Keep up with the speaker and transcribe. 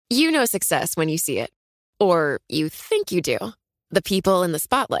You know success when you see it. Or you think you do. The people in the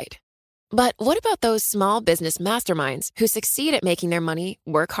spotlight. But what about those small business masterminds who succeed at making their money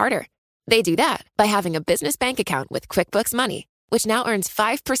work harder? They do that by having a business bank account with QuickBooks Money, which now earns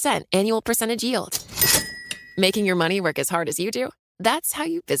 5% annual percentage yield. Making your money work as hard as you do? That's how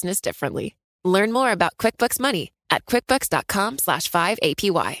you business differently. Learn more about QuickBooks Money at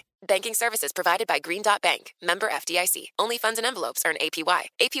quickbooks.com/5APY. Banking services provided by Green Dot Bank. Member FDIC. Only funds and envelopes earn APY.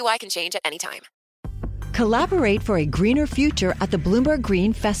 APY can change at any time. Collaborate for a greener future at the Bloomberg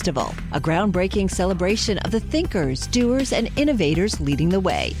Green Festival, a groundbreaking celebration of the thinkers, doers, and innovators leading the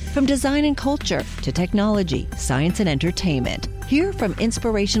way. From design and culture to technology, science, and entertainment. Hear from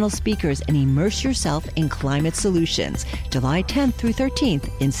inspirational speakers and immerse yourself in climate solutions. July 10th through 13th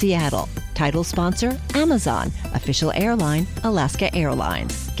in Seattle. Title sponsor, Amazon. Official airline, Alaska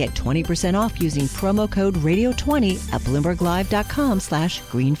Airlines. Get 20% off using promo code radio20 at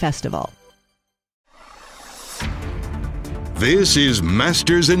BloombergLive.com/Green Festival. This is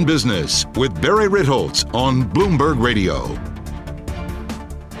Masters in Business with Barry Ritholtz on Bloomberg Radio.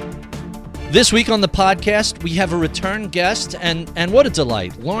 This week on the podcast, we have a return guest, and what a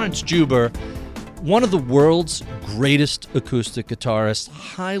delight. Laurence Juber, one of the world's greatest acoustic guitarists,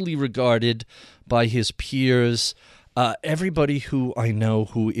 highly regarded by his peers. Everybody who I know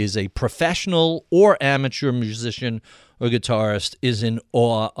who is a professional or amateur musician or guitarist is in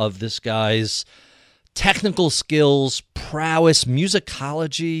awe of this guy's technical skills, prowess,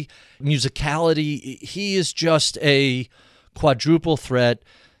 musicality. He is just a quadruple threat.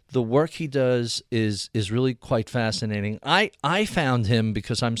 The work he does is really quite fascinating. I found him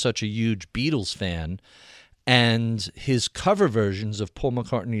because I'm such a huge Beatles fan, and his cover versions of Paul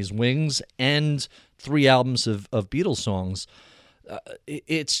McCartney's Wings and 3 albums of Beatles songs,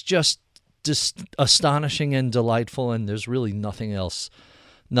 it's just astonishing and delightful, and there's really nothing else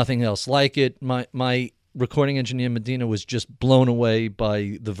like it. My recording engineer Medina was just blown away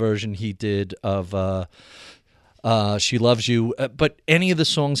by the version he did of She Loves You. But any of the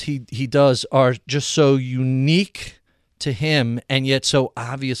songs he does are just so unique to him, and yet so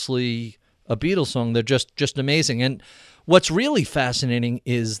obviously a Beatles song. They're just amazing. And what's really fascinating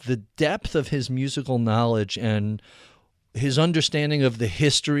is the depth of his musical knowledge and his understanding of the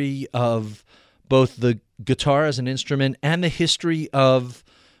history of both the guitar as an instrument and the history of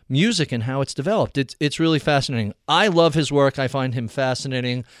music and how it's developed. It's really fascinating. I love his work. I find him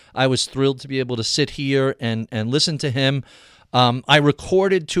fascinating. I was thrilled to be able to sit here and listen to him. I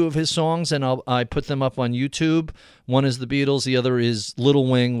recorded 2 of his songs, and I put them up on YouTube. One is the Beatles. The other is Little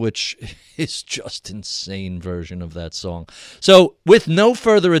Wing, which is just insane version of that song. So with no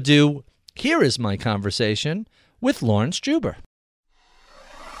further ado, here is my conversation with Laurence Juber.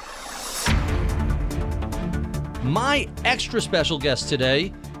 My extra special guest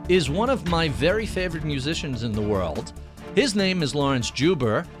today is one of my very favorite musicians in the world. His name is Laurence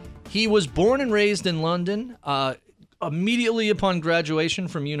Juber. He was born and raised in London. Immediately upon graduation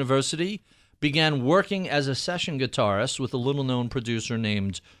from university, began working as a session guitarist with a little-known producer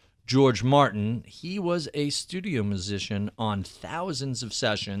named George Martin. He was a studio musician on thousands of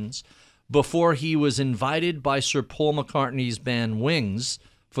sessions before he was invited by Sir Paul McCartney's band Wings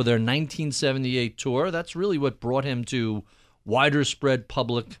for their 1978 tour. That's really what brought him to wider spread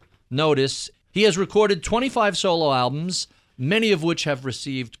public notice. He has recorded 25 solo albums, many of which have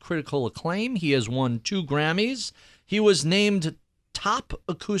received critical acclaim. He has won 2 Grammys. He was named top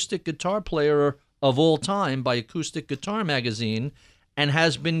acoustic guitar player of all time by Acoustic Guitar Magazine and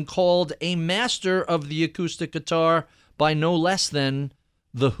has been called a master of the acoustic guitar by no less than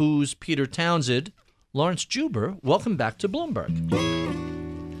The Who's Peter Townsend. Laurence Juber, welcome back to Bloomberg.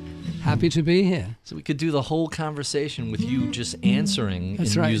 Happy to be here. So we could do the whole conversation with you just answering.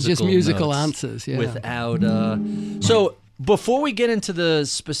 That's in right, musical just musical notes answers, yeah. Without, So before we get into the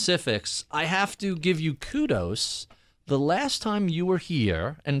specifics, I have to give you kudos. The last time you were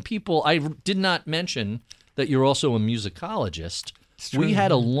here, and people, I did not mention that you're also a musicologist. We had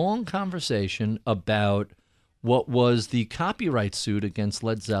a long conversation about what was the copyright suit against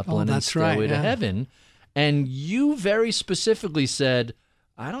Led Zeppelin and Stairway to Heaven. And you very specifically said,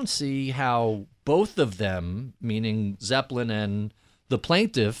 I don't see how both of them, meaning Zeppelin and the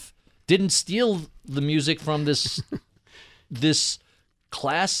plaintiff, didn't steal the music from this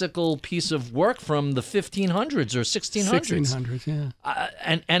classical piece of work from the 1500s or 1600s. 1600s, yeah.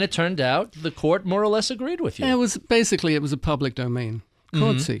 And it turned out the court more or less agreed with you. Yeah, it was a public domain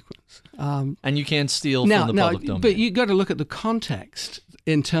chord sequence. And you can't steal from the public domain. But you got to look at the context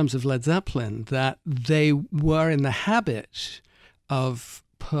in terms of Led Zeppelin, that they were in the habit of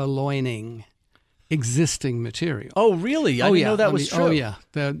purloining existing material. Oh, really? I didn't know that was true. Oh, yeah.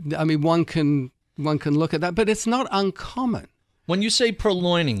 One can look at that, but it's not uncommon. When you say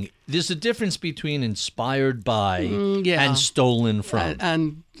purloining, there's a difference between inspired by and stolen from.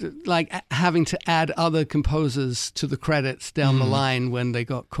 And like having to add other composers to the credits down the line when they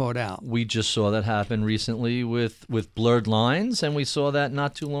got caught out. We just saw that happen recently with Blurred Lines, and we saw that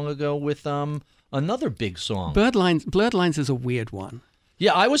not too long ago with another big song. Blurred Lines is a weird one.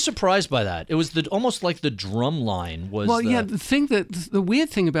 Yeah, I was surprised by that. It was almost like the drum line was. Well, the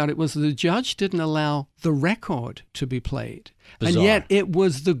weird thing about it was the judge didn't allow the record to be played. Bizarre. And yet it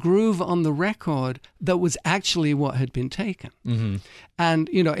was the groove on the record that was actually what had been taken. Mm-hmm. And,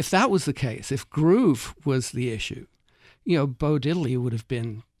 if that was the case, if groove was the issue, Bo Diddley would have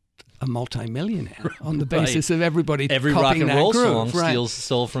been a multimillionaire on the basis of every rock and roll song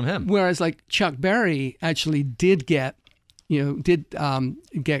stole from him. Whereas like Chuck Berry actually did get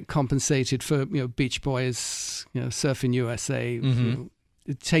compensated for Beach Boys, Surfing USA,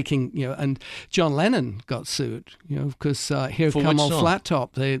 taking and John Lennon got sued, because Here for Come Old song? Flat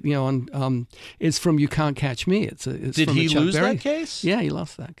Top, they it's from You Can't Catch Me. It's did from he Chuck lose Berry. that case? Yeah, he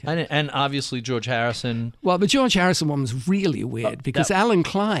lost that case. And obviously George Harrison. Well, the George Harrison one was really weird because Alan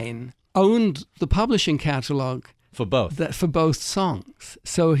Klein owned the publishing catalog for both songs,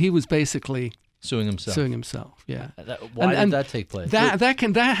 so he was basically suing himself. Yeah. Why did that take place?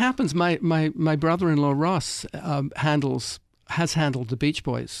 That happens. My brother-in-law Ross has handled the Beach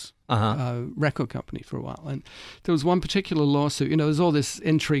Boys record company for a while, and there was one particular lawsuit. There's all this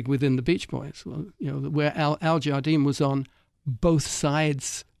intrigue within the Beach Boys. Where Al Jardine was on both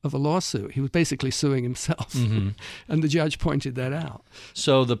sides of a lawsuit. He was basically suing himself, and the judge pointed that out.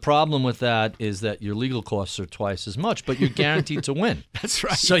 So the problem with that is that your legal costs are twice as much, but you're guaranteed to win. That's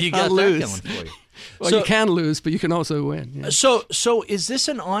right. So you got that going for you. Well, you can lose, but you can also win. Yeah. So is this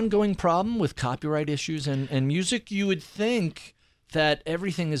an ongoing problem with copyright issues and music? You would think that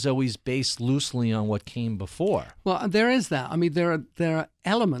everything is always based loosely on what came before. Well, there is that. I mean, there are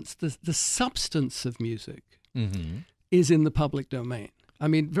elements. The substance of music is in the public domain. I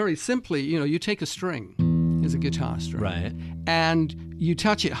mean, very simply, you take a string, as a guitar string, right, and you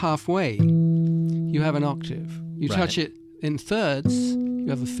touch it halfway, you have an octave. You touch it in thirds, you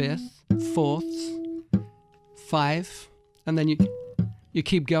have a fifth, fourths, 5, and then you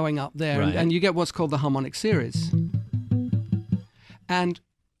keep going up there, and you get what's called the harmonic series. And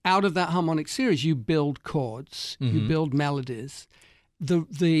out of that harmonic series, you build chords, you build melodies.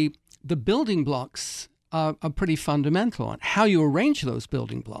 The building blocks are pretty fundamental on how you arrange those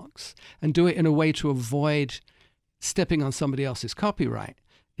building blocks and do it in a way to avoid stepping on somebody else's copyright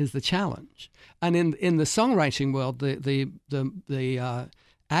is the challenge. And in the songwriting world, the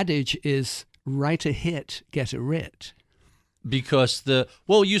adage is write a hit, get a writ. Because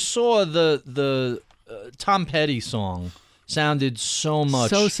you saw the Tom Petty song sounded so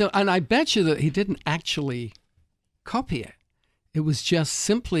much. So, and I bet you that he didn't actually copy it. It was just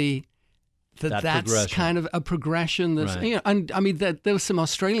simply that's kind of a progression. That's, and I mean, there were some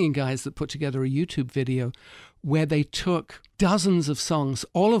Australian guys that put together a YouTube video where they took dozens of songs,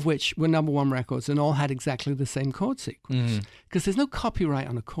 all of which were #1 records and all had exactly the same chord sequence. Because there's no copyright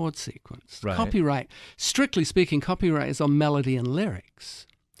on a chord sequence. Right. Copyright, strictly speaking, copyright is on melody and lyrics.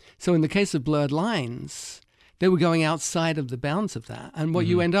 So in the case of Blurred Lines, they were going outside of the bounds of that. And what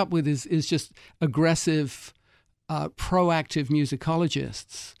you end up with is just aggressive, proactive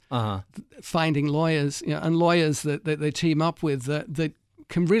musicologists finding lawyers, and lawyers that they team up with that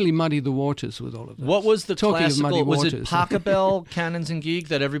can really muddy the waters with all of this. What was the Talking classical? of muddy Was waters. it Pachelbel, Canons and Geek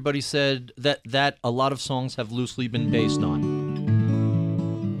that everybody said that a lot of songs have loosely been based on?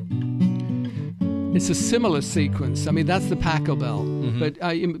 It's a similar sequence. I mean, that's the Pachelbel. But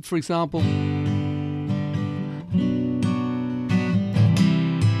for example,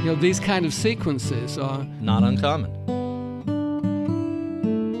 these kind of sequences are not uncommon.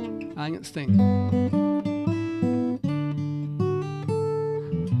 Let's think.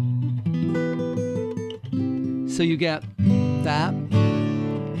 So you get that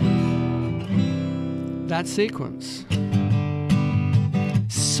sequence.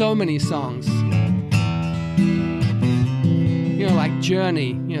 So many songs. Like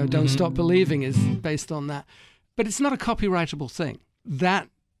Journey, Don't Stop Believing is based on that. But it's not a copyrightable thing. That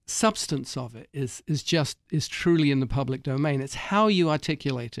substance of it is truly in the public domain. It's how you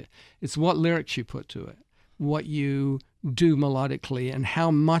articulate it. It's what lyrics you put to it, what you do melodically, and how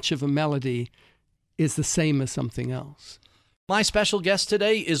much of a melody is the same as something else. My special guest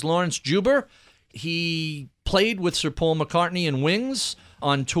today is Laurence Juber. He played with Sir Paul McCartney and Wings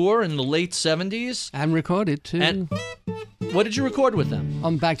on tour in the late 70s. And recorded, too. And what did you record with them?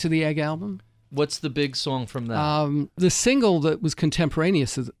 On Back to the Egg album. What's the big song from that? The single that was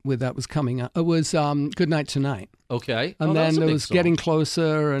contemporaneous with that was coming out. It was "Good Night Tonight." Okay. And then there was song. "Getting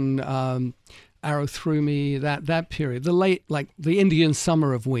Closer" and "Arrow Through Me." That period, the late, like the Indian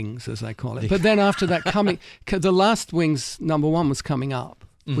summer of Wings, as I call it. But then after that, the last Wings #1 was coming up,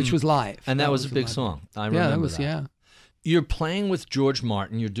 which was live, and that was a big song. I remember that. Yeah. You're playing with George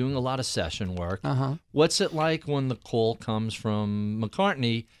Martin. You're doing a lot of session work. What's it like when the call comes from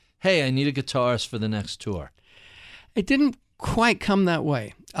McCartney? Hey, I need a guitarist for the next tour. It didn't quite come that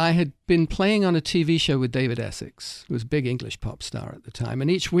way. I had been playing on a TV show with David Essex, who was a big English pop star at the time,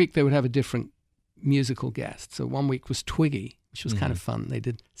 and each week they would have a different musical guest. So one week was Twiggy, which was kind of fun. They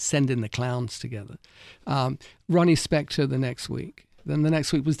did Send in the Clowns together. Ronnie Spector the next week. Then the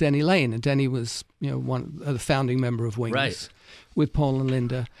next week was Denny Lane, and Denny was, the founding member of Wings, with Paul and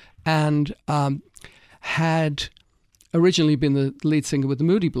Linda, and had originally been the lead singer with the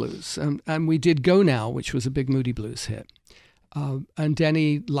Moody Blues, and we did Go Now, which was a big Moody Blues hit. And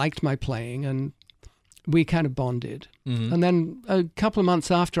Denny liked my playing, and we kind of bonded. And then a couple of months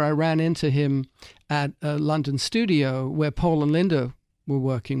after, I ran into him at a London studio where Paul and Linda were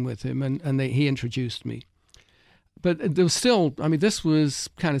working with him, and he introduced me. But there was still, this was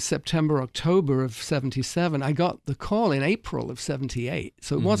kind of September, October of 77. I got the call in April of 78.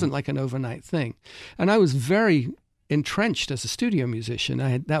 So it wasn't like an overnight thing. And I was very entrenched as a studio musician.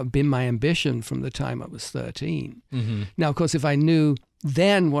 That had been my ambition from the time I was 13. Now, of course, if I knew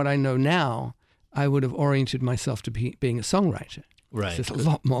then what I know now, I would have oriented myself to being a songwriter. Right. There's a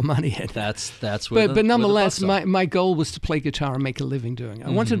lot more money in That's where but nonetheless, where the my goal was to play guitar and make a living doing it. I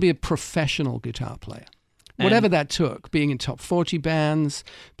wanted to be a professional guitar player. Whatever that took, being in top 40 bands,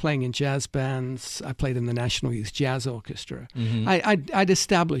 playing in jazz bands. I played in the National Youth Jazz Orchestra. I'd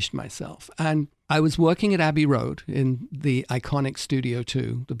established myself. And I was working at Abbey Road in the iconic Studio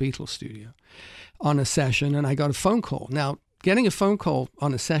 2, the Beatles studio, on a session, and I got a phone call. Now, getting a phone call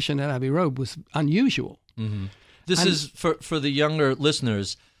on a session at Abbey Road was unusual. This is, for the younger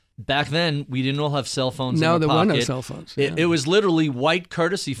listeners, back then, we didn't all have cell phones in our there pocket. were no cell phones. It was literally white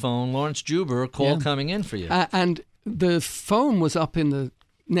courtesy phone, Lawrence Juber, call coming in for you. And the phone was up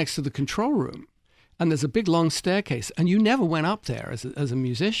next to the control room. And there's a big, long staircase. And you never went up there as a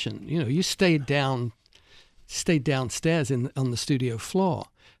musician. You stayed downstairs on the studio floor.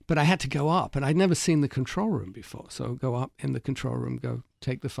 But I had to go up. And I'd never seen the control room before. So go up in the control room, go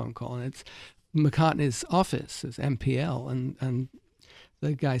take the phone call. And it's McCartney's office, it's MPL. And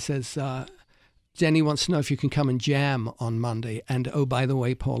the guy says, Jenny wants to know if you can come and jam on Monday. And, oh, by the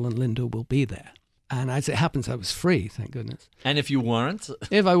way, Paul and Linda will be there. And as it happens, I was free, thank goodness. And if you weren't?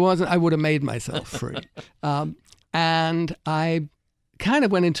 If I wasn't, I would have made myself free. And I kind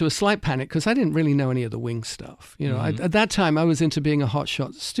of went into a slight panic because I didn't really know any of the Wings stuff. At that time, I was into being a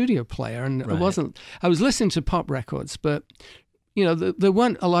hotshot studio player. And I was listening to pop records, but there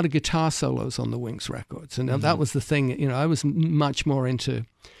weren't a lot of guitar solos on the Wings records. And that was the thing. I was much more into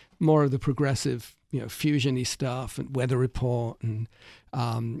more of the progressive, fusion-y stuff and Weather Report and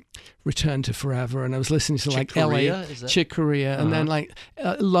Return to Forever. And I was listening to Chick L.A., Chick Corea, and then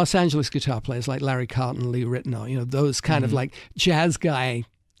Los Angeles guitar players like Larry Carlton, Lee Ritenour, those kind of like jazz guy,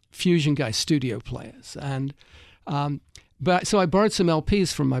 fusion guy studio players. And so I borrowed some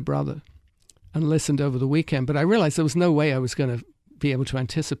LPs from my brother and listened over the weekend, but I realized there was no way I was going to be able to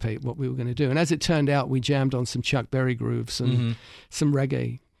anticipate what we were going to do. And as it turned out, we jammed on some Chuck Berry grooves and some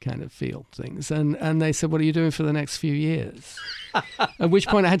reggae kind of feel things. And they said, what are you doing for the next few years? At which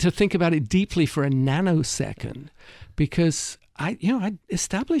point I had to think about it deeply for a nanosecond because I'd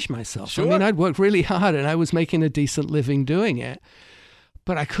established myself. Sure. I'd worked really hard and I was making a decent living doing it.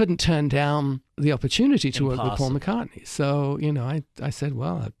 But I couldn't turn down the opportunity to work with Paul McCartney. So, I said,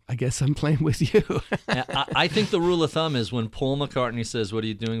 well, I guess I'm playing with you. I think the rule of thumb is when Paul McCartney says, what are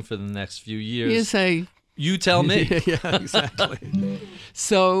you doing for the next few years? You say, you tell me. Yeah, exactly.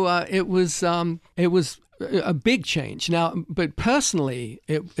 So it was a big change. Now, but personally,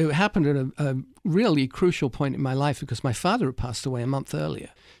 it happened at a really crucial point in my life because my father had passed away a month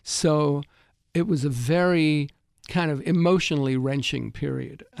earlier. So it was a very kind of emotionally wrenching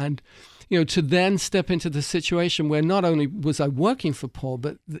period. And, to then step into the situation where not only was I working for Paul,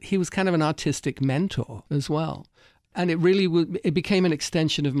 but he was kind of an artistic mentor as well. And it became an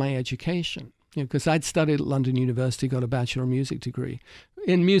extension of my education. Because I'd studied at London University, got a Bachelor of Music degree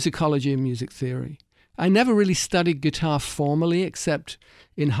in musicology and music theory. I never really studied guitar formally, except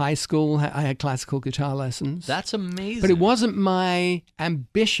in high school. I had classical guitar lessons. That's amazing. But it wasn't my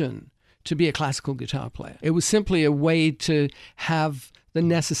ambition to be a classical guitar player. It was simply a way to have the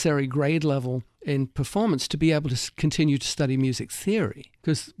necessary grade level in performance to be able to continue to study music theory,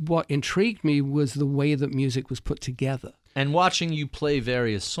 because what intrigued me was the way that music was put together. And watching you play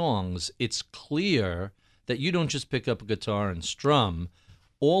various songs, it's clear that you don't just pick up a guitar and strum.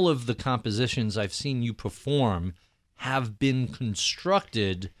 All of the compositions I've seen you perform have been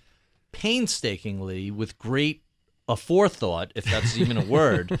constructed painstakingly with great forethought, if that's even a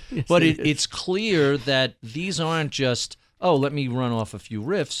word. Yes, but it is. it's clear that these aren't just, oh, let me run off a few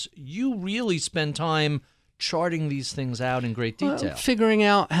riffs. You really spend time charting these things out in great detail. Well, figuring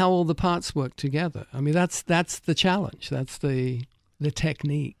out how all the parts work together. I mean, that's the challenge. That's the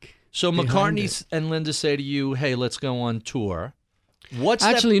technique. So behind McCartney it. and Linda say to you, hey, let's go on tour. What's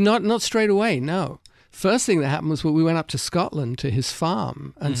Actually, not straight away, no. First thing that happened was we went up to Scotland to his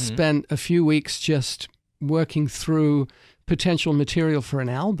farm and spent a few weeks just working through potential material for an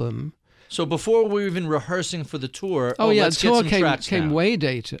album. So before we were even rehearsing for the tour, The let's get tour some tracks came down. way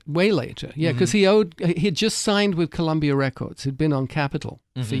later. Yeah, because he had just signed with Columbia Records. He'd been on Capitol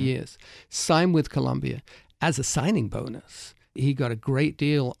for years. Signed with Columbia as a signing bonus. He got a great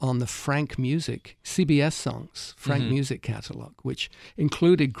deal on the Frank Music, CBS Songs, Frank Music catalog, which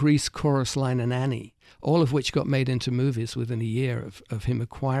included Grease, Chorus Line, and Annie, all of which got made into movies within a year of him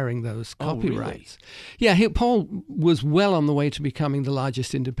acquiring those copyrights. Yeah, Paul was well on the way to becoming the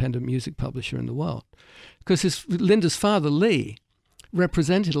largest independent music publisher in the world, because Linda's father, Lee,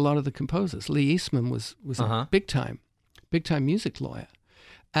 represented a lot of the composers. Lee Eastman was a big-time music lawyer.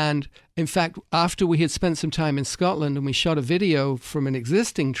 And in fact, after we had spent some time in Scotland and we shot a video from an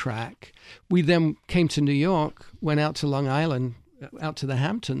existing track, we then came to New York, went out to Long Island, out to the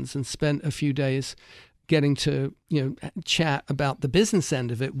Hamptons, and spent a few days getting to chat about the business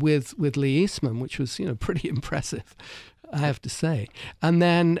end of it with Lee Eastman, which was pretty impressive, I have to say. And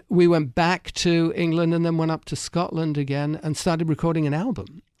then we went back to England and then went up to Scotland again and started recording an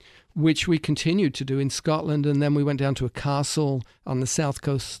album, which we continued to do in Scotland. And then we went down to a castle on the south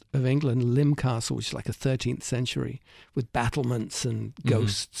coast of England, Lim Castle, which is like a 13th century, with battlements and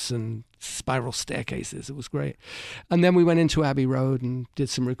ghosts and spiral staircases. It was great. And then we went into Abbey Road and did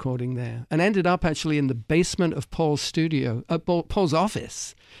some recording there, and ended up actually in the basement of Paul's studio, Paul's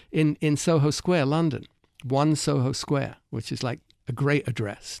office in Soho Square, London, 1 Soho Square, which is like a great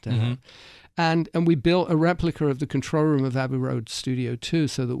address to have. And we built a replica of the control room of Abbey Road Studio 2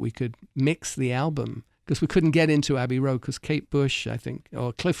 so that we could mix the album, because we couldn't get into Abbey Road because Kate Bush, I think,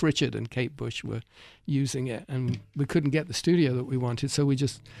 or Cliff Richard and Kate Bush were using it, and we couldn't get the studio that we wanted, so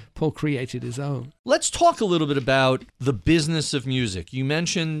Paul created his own. Let's talk a little bit about the business of music. You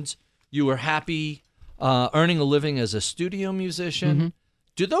mentioned you were happy earning a living as a studio musician.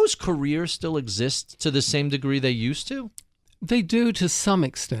 Do those careers still exist to the same degree they used to? They do to some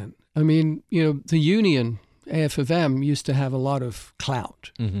extent. I mean, the union, AFM, used to have a lot of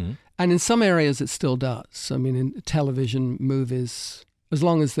clout. And in some areas it still does. I mean, in television, movies, as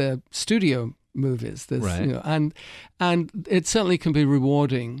long as they're studio movies, there's, and it certainly can be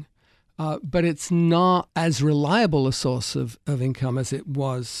rewarding, but it's not as reliable a source of income as it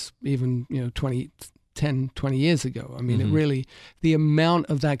was even, 20 years ago. I mean, it really, the amount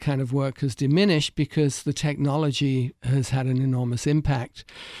of that kind of work has diminished because the technology has had an enormous impact.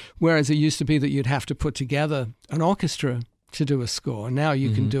 Whereas it used to be that you'd have to put together an orchestra to do a score. Now you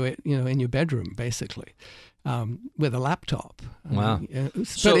can do it, in your bedroom, basically, with a laptop. Wow.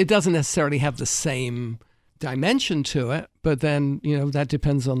 But it doesn't necessarily have the same dimension to it, but then that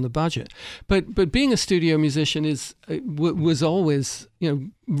depends on the budget. But being a studio musician was always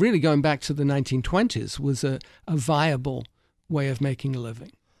really going back to the 1920s was a viable way of making a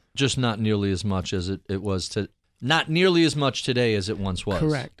living. Just not nearly as much as it was not nearly as much today as it once was.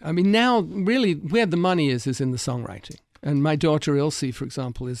 Correct. I mean, now really where the money is in the songwriting. And my daughter Ilse, for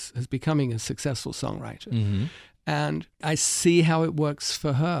example, is becoming a successful songwriter, and I see how it works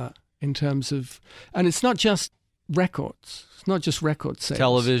for her. In terms of, and it's not just records. It's not just record sales.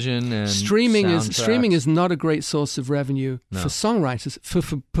 Television and streaming soundtracks. is not a great source of revenue for songwriters. For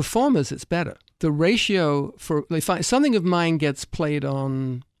performers, it's better. The ratio for if something of mine gets played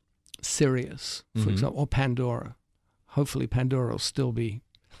on Sirius, for example, or Pandora. Hopefully, Pandora will still be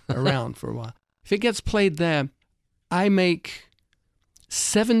around for a while. If it gets played there, I make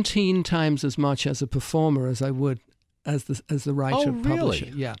 17 times as much as a performer as I would as the writer publisher.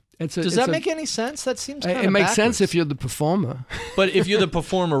 Yeah. Does that make any sense? That seems kind of It makes backwards. sense if you're the performer. But if you're the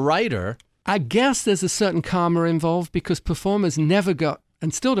performer-writer... I guess there's a certain karma involved because performers never got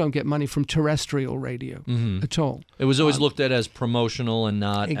and still don't get money from terrestrial radio at all. It was always looked at as promotional and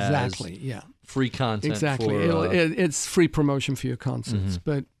not as free content. Exactly. For, it's free promotion for your concerts.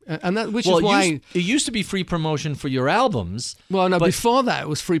 But and that which well, is why it used to be free promotion for your albums. Well, no, before that it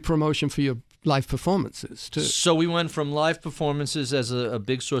was free promotion for your live performances too. So we went from live performances as a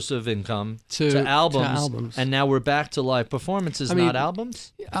big source of income To albums, and now we're back to live performances, not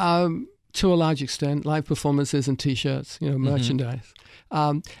albums? To a large extent, live performances and T-shirts, merchandise.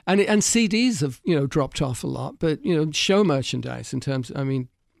 And CDs have, dropped off a lot, but, show merchandise in terms,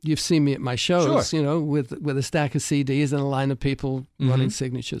 you've seen me at my shows, Sure. with a stack of CDs and a line of people running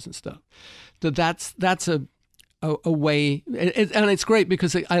signatures and stuff. That's a way, and it's great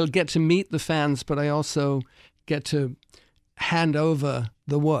because I'll get to meet the fans, but I also get to hand over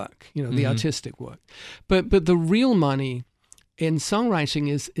the work, the artistic work. But the real money in songwriting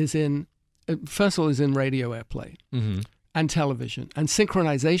is in, first of all, is in radio airplay. And television and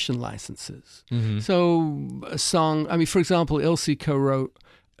synchronization licenses. So a song, for example, Ilse co-wrote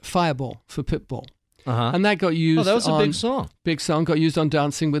Fireball for Pitbull. And that got used that was on... a big song. Big song, got used on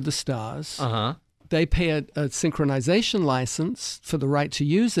Dancing with the Stars. They pay a synchronization license for the right to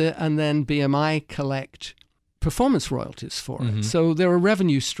use it, and then BMI collect performance royalties for it. So there are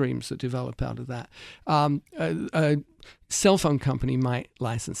revenue streams that develop out of that. A cell phone company might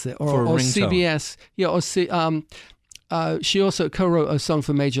license it, or CBS. She also co-wrote a song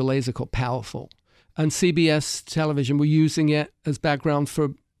for Major Lazer called Powerful. And CBS television were using it as background for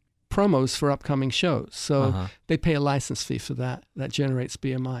promos for upcoming shows. So they pay a license fee for that. That generates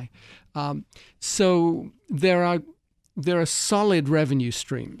BMI. So there are solid revenue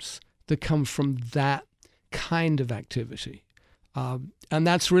streams that come from that kind of activity. And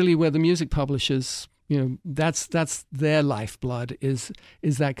that's really where the music publishers... that's their lifeblood is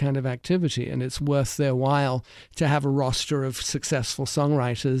that kind of activity, and it's worth their while to have a roster of successful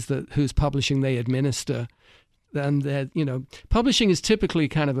songwriters whose publishing they administer. And publishing is typically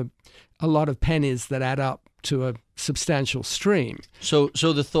kind of a lot of pennies that add up to a substantial stream. So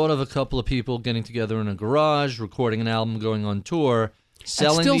the thought of a couple of people getting together in a garage, recording an album, going on tour,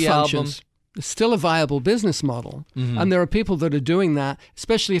 selling the album. It's still a viable business model. And there are people that are doing that,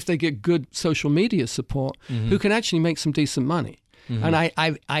 especially if they get good social media support, who can actually make some decent money. And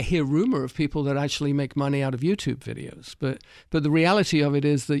I hear rumor of people that actually make money out of YouTube videos. But the reality of it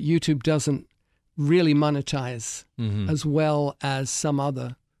is that YouTube doesn't really monetize as well as some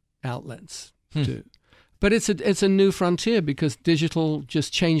other outlets do. But it's a new frontier because digital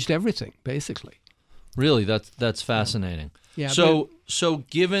just changed everything, basically. Really, that's fascinating. Yeah. So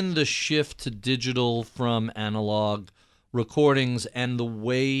given the shift to digital from analog recordings and the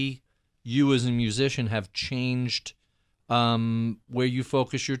way you as a musician have changed where you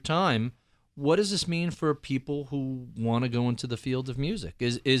focus your time, what does this mean for people who want to go into the field of music?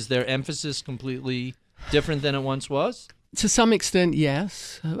 Is their emphasis completely different than it once was? To some extent,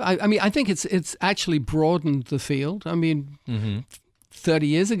 yes. I think it's actually broadened the field. 30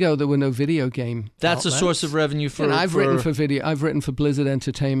 years ago, there were no video game That's outlets. a source of revenue for... And I've written for video. I've written for Blizzard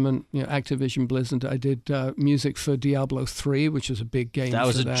Entertainment, Activision Blizzard. I did music for Diablo 3, which was a big game. That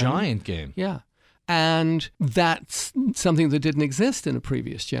was for a them. giant game. Yeah. And that's something that didn't exist in a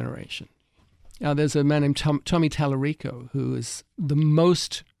previous generation. Now, there's a man named Tommy Tallarico, who is the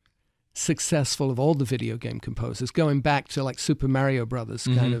most successful of all the video game composers, going back to like Super Mario Brothers,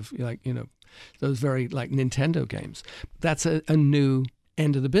 kind of those very like Nintendo games. That's a new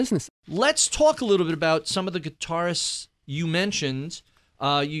end of the business. Let's talk a little bit about some of the guitarists you mentioned.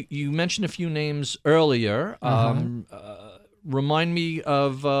 You mentioned a few names earlier. Remind me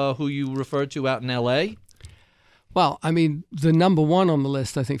of who you referred to out in L.A. Well, the number one on the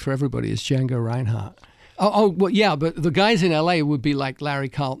list, I think, for everybody is Django Reinhardt. Well, yeah, but the guys in L.A. would be like Larry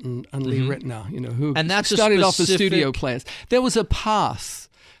Carlton and Lee Ritenour, who and that's started off as studio players. There was a path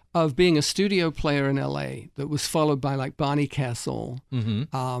of being a studio player in L.A. that was followed by like Barney Kessel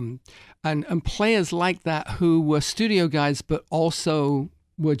and players like that who were studio guys but also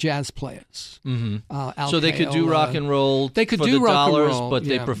were jazz players. So they could do rock and roll. They could for do the rock dollars, and roll, but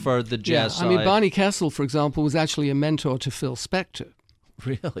they preferred the jazz side. Barney Kessel, for example, was actually a mentor to Phil Spector.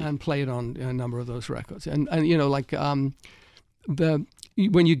 Really? And played on a number of those records. And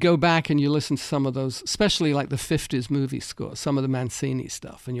when you go back and you listen to some of those, especially like the 50s movie scores, some of the Mancini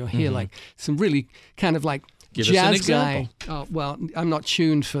stuff, and you'll hear like some really kind of like Give jazz us an guy. example. Oh, well, I'm not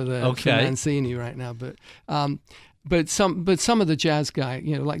tuned for for Mancini right now, but some of the jazz guy,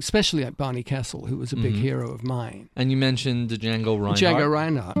 like especially like Barney Kessel, who was a big hero of mine. And you mentioned the Django Reinhardt. Django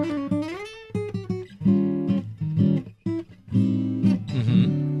Reinhardt.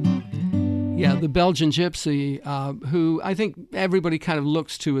 Yeah, the Belgian gypsy, who I think everybody kind of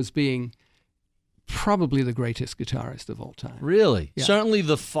looks to as being probably the greatest guitarist of all time. Really? Yeah. Certainly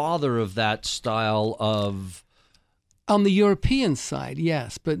the father of that style of... On the European side,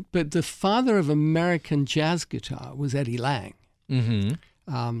 yes, but the father of American jazz guitar was Eddie Lang.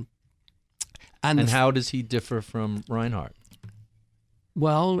 And how does he differ from Reinhardt?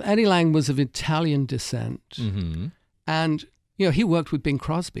 Well, Eddie Lang was of Italian descent, and he worked with Bing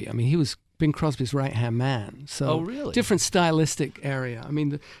Crosby. I mean, he was Bing Crosby's right-hand man. So really? Different stylistic area. I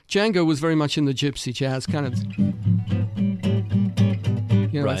mean, Django was very much in the gypsy jazz kind of.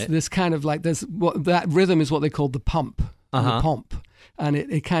 Right. This kind of like that rhythm is what they called the pump, the pomp, and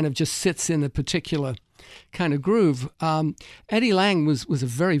it kind of just sits in a particular kind of groove. Eddie Lang was a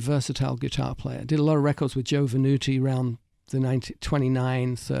very versatile guitar player. Did a lot of records with Joe Venuti around the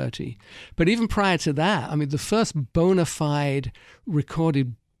 29, 30. But even prior to that, I mean, the first bona fide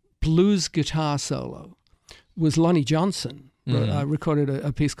recorded blues guitar solo was Lonnie Johnson. Recorded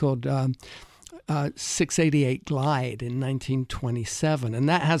a piece called 688 Glide in 1927. And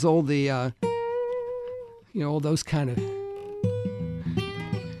that has all the, all those kind of...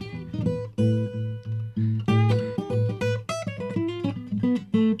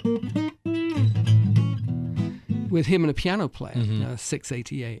 with him and a piano player,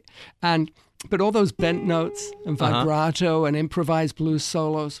 688. But all those bent notes and vibrato and improvised blues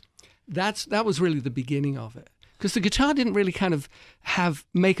solos, that was really the beginning of it. Because the guitar didn't really kind of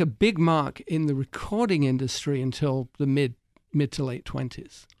make a big mark in the recording industry until the mid to late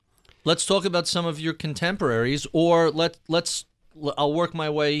 20s. Let's talk about some of your contemporaries, or I'll work my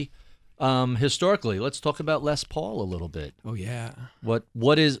way historically. Let's talk about Les Paul a little bit. Oh, yeah.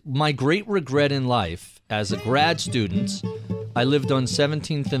 What is my great regret in life as a grad student? I lived on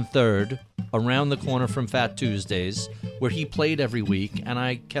 17th and 3rd, around the corner from Fat Tuesdays, where he played every week, and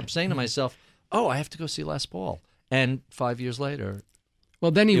I kept saying to myself, "Oh, I have to go see Les Paul." And 5 years later,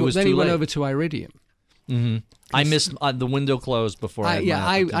 then he went over to Iridium. Mm-hmm. I missed the window closed before.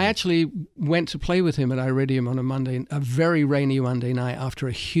 I actually went to play with him at Iridium on a very rainy Monday night after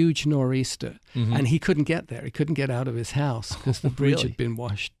a huge nor'easter, and he couldn't get there. He couldn't get out of his house because the bridge had been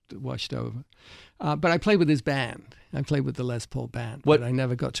washed over. But I played with his band. I played with the Les Paul band, but I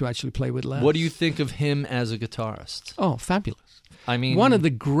never got to actually play with Les. What do you think of him as a guitarist? Oh, fabulous! I mean, one of the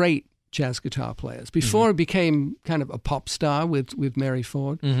great jazz guitar players before he became kind of a pop star with Mary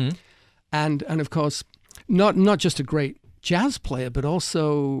Ford, and of course. Not just a great jazz player, but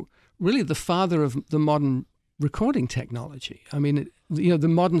also really the father of the modern recording technology. I mean, the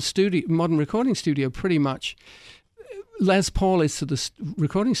modern recording studio pretty much. Les Paul is to the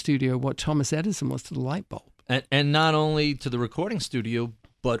recording studio what Thomas Edison was to the light bulb. And not only to the recording studio,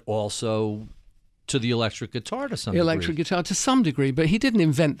 but also to the electric guitar to some degree. Electric guitar to some degree, but he didn't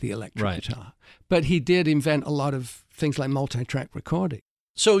invent the electric guitar. But he did invent a lot of things like multi-track recording.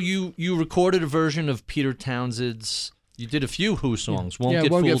 So you recorded a version of Peter Townshend's. You did a few Who songs. Won't Get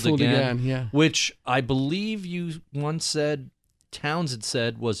Fooled Again, which I believe you once said Townsend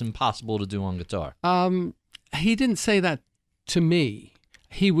said was impossible to do on guitar. He didn't say that to me.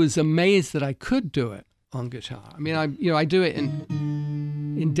 He was amazed that I could do it on guitar. I mean, I do it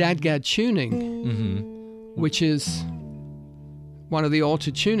in DADGAD tuning, which is one of the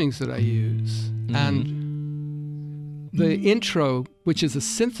altered tunings that I use, and. The intro, which is a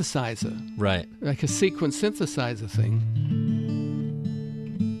synthesizer, right, like a sequence synthesizer thing,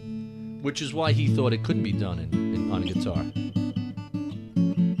 which is why he thought it couldn't be done on guitar.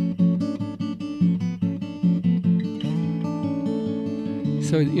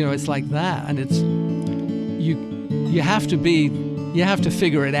 So it's like that, and it's you have to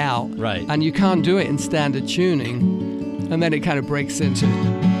figure it out, right, and you can't do it in standard tuning, and then it kind of breaks into.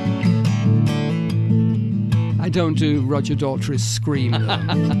 I don't do Roger Daltrey's Scream.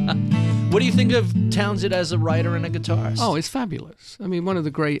 What do you think of Townsend as a writer and a guitarist? Oh, it's fabulous. I mean, one of the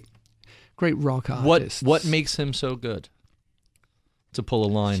great rock artists. What makes him so good? To pull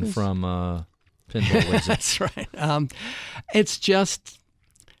a line from Pinball Wizard. That's right. It's just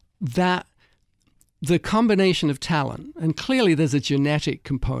that the combination of talent, and clearly there's a genetic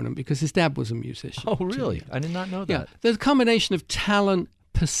component because his dad was a musician. Oh, really? I did not know that. Yeah, there's a combination of talent,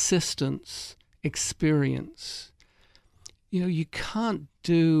 persistence, experience. You can't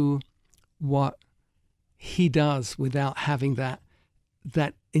do what he does without having that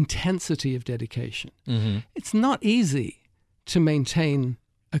intensity of dedication. It's not easy to maintain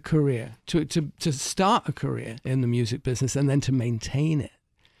a career, to start a career in the music business and then to maintain it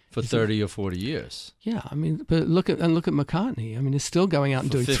for 30 or 40 years. Yeah, I mean, but look at McCartney. I mean, he's still going out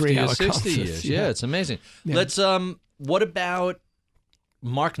and doing 3-hour 60 concerts. Years. Yeah, it's amazing. Yeah. Let's what about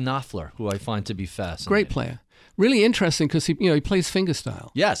Mark Knopfler, who I find to be fascinating. Great player. Really interesting because he plays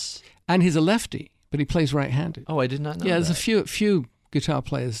fingerstyle. Yes. And he's a lefty, but he plays right-handed. Oh, I did not know Yeah, that. there's a few guitar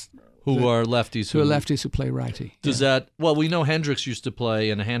players who are lefties. Who are lefties who play righty. Does that... Well, we know Hendrix used to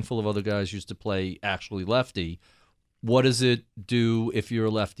play, and a handful of other guys used to play actually lefty. What does it do if you're a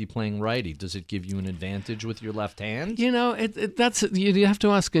lefty playing righty? Does it give you an advantage with your left hand? You know, you have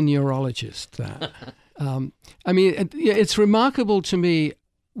to ask a neurologist that. I mean, it's remarkable to me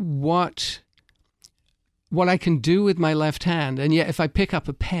what I can do with my left hand, and yet if I pick up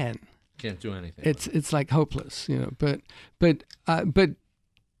a pen, can't do anything. It's like hopeless, you know. But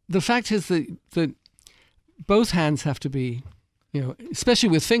the fact is that both hands have to be, you know, especially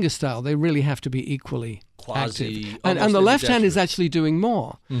with fingerstyle, they really have to be equally active. And the left hand is actually doing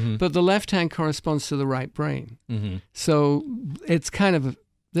more, but the left hand corresponds to the right brain. So it's kind of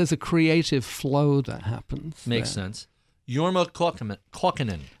there's a creative flow that happens. Makes there. sense. Jorma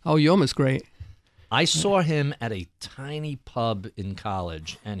Kaukonen. Oh, Jorma's great. I saw him at a tiny pub in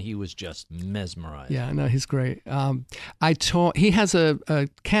college, and he was just mesmerized. Yeah, no, he's great. He has a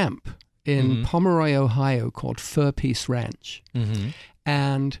camp in Pomeroy, Ohio, called Fur Peace Ranch,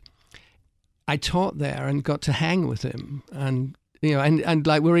 and I taught there and got to hang with him. And you know, and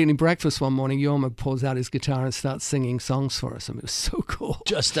like we're eating breakfast one morning, Jorma pulls out his guitar and starts singing songs for us. I mean, it was so cool.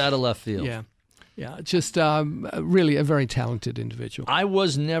 Just out of left field. Yeah, just really a very talented individual. I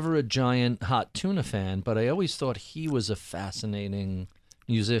was never a giant Hot Tuna fan, but I always thought he was a fascinating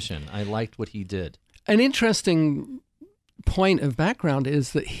musician. I liked what he did. An interesting point of background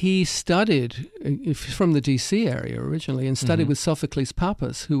is that he studied from the D.C. area originally and studied with Sophocles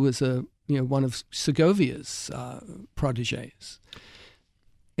Pappas, who was one of Segovia's protégés.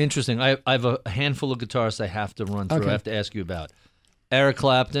 Interesting. I have a handful of guitarists I have to run through. Okay. I have to ask you about Eric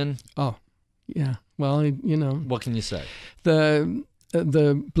Clapton. Oh. Yeah, well, you know. What can you say?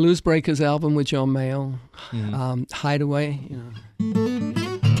 The Blues Breakers album with John Mayall, Hideaway. You know.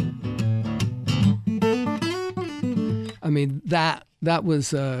 I mean, that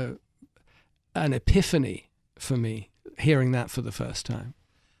was an epiphany for me, hearing that for the first time.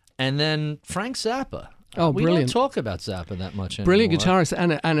 And then Frank Zappa. Oh, we brilliant. don't talk about Zappa that much anymore. Brilliant guitarist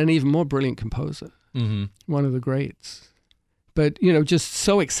and an even more brilliant composer. One of the greats. But, you know, just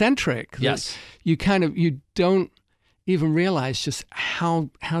so eccentric that yes. you don't even realize just how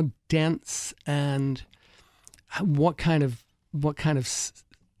dense and what kind of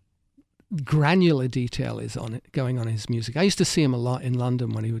granular detail is going on in his music. I used to see him a lot in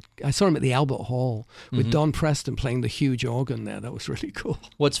London I saw him at the Albert Hall with Don Preston playing the huge organ there. That was really cool.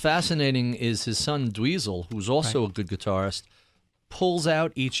 What's fascinating is his son Dweezil, who's also a good guitarist, pulls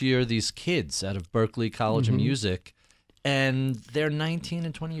out each year these kids out of Berklee College of Music, and they're 19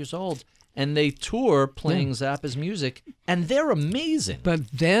 and 20 years old, and they tour playing Zappa's music, and they're amazing.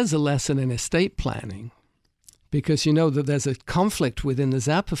 But there's a lesson in estate planning, because you know that there's a conflict within the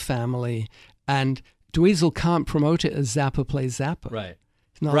Zappa family, and Dweezil can't promote it as Zappa plays Zappa. Right.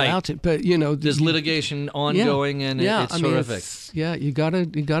 He's not allowed to. But, you know... There's litigation ongoing, and it's horrific. You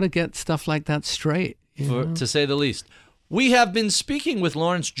gotta get stuff like that straight. To say the least. We have been speaking with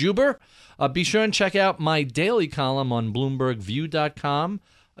Laurence Juber. Be sure and check out my daily column on BloombergView.com.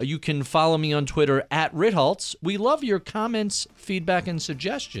 You can follow me on Twitter at Ritholtz. We love your comments, feedback, and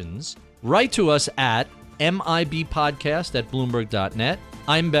suggestions. Write to us at mibpodcast@bloomberg.net.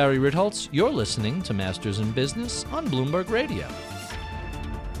 I'm Barry Ritholtz. You're listening to Masters in Business on Bloomberg Radio.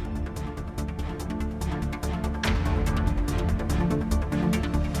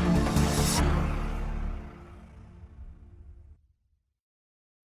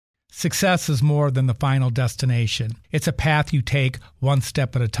 Success is more than the final destination. It's a path you take one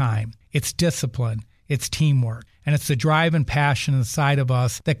step at a time. It's discipline, it's teamwork, and it's the drive and passion inside of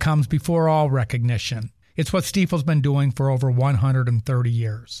us that comes before all recognition. It's what Stifel's been doing for over 130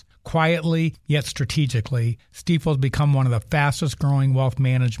 years. Quietly, yet strategically, Stifel's become one of the fastest-growing wealth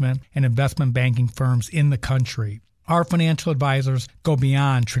management and investment banking firms in the country. Our financial advisors go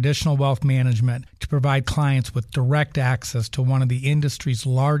beyond traditional wealth management to provide clients with direct access to one of the industry's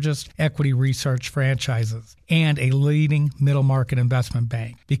largest equity research franchises and a leading middle market investment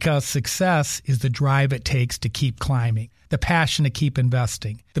bank. Because success is the drive it takes to keep climbing, the passion to keep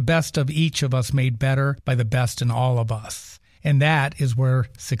investing, the best of each of us made better by the best in all of us. And that is where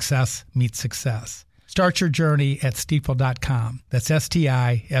success meets success. Start your journey at Stifel.com. That's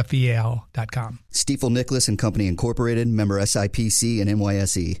Stifel.com. Stifel Nicholas and Company Incorporated, member SIPC and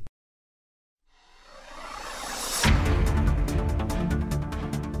NYSE.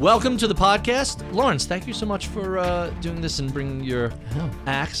 Welcome to the podcast. Laurence, thank you so much for doing this and bringing your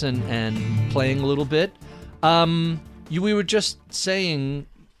axe and playing a little bit. We were just saying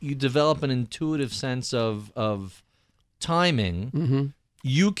you develop an intuitive sense of timing. Mm-hmm.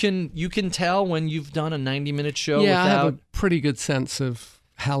 You can tell when you've done a 90-minute show. Yeah, I have a pretty good sense of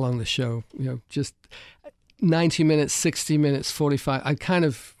how long the show. You know, just 90 minutes, 60 minutes, 45.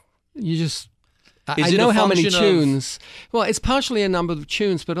 I it know a how many function of- tunes. Well, it's partially a number of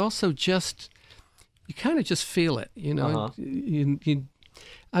tunes, but also just you kind of just feel it, you know. Uh-huh.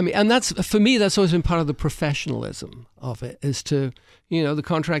 I mean, and that's for me. That's always been part of the professionalism of it. Is to, you know, the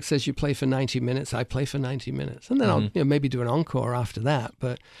contract says you play for 90 minutes. I play for 90 minutes, and then I'll maybe do an encore after that.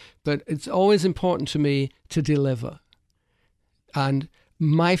 But it's always important to me to deliver. And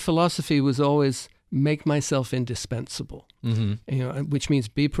my philosophy was always make myself indispensable. You know, which means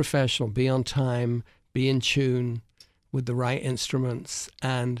be professional, be on time, be in tune with the right instruments,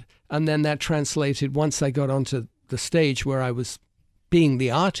 and then that translated once I got onto the stage where I was being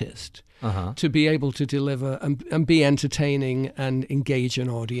the artist, to be able to deliver and be entertaining and engage an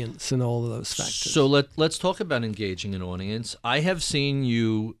audience and all of those factors. So let's talk about engaging an audience. I have seen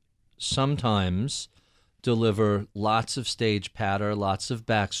you sometimes deliver lots of stage patter, lots of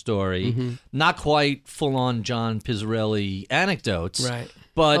backstory, not quite full-on John Pizzarelli anecdotes, Right.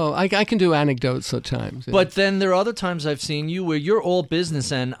 but I can do anecdotes at times. Yeah. but then there are other times I've seen you where you're all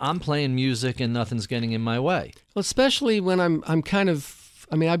business and I'm playing music and nothing's getting in my way. Well, especially when I'm kind of,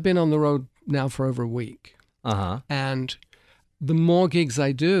 I mean, I've been on the road now for over a week. And the more gigs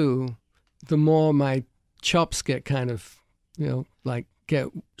I do, the more my chops get kind of, you know, like get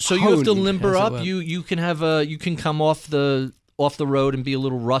So you have to honed, limber as it up. were. You can have you can come off the road and be a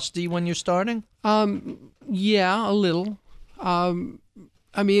little rusty when you're starting. Yeah, a little.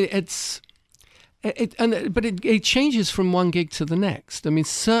 I mean, but it changes from one gig to the next. I mean,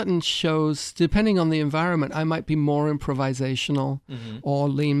 certain shows, depending on the environment, I might be more improvisational or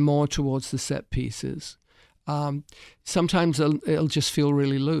lean more towards the set pieces. Sometimes it'll just feel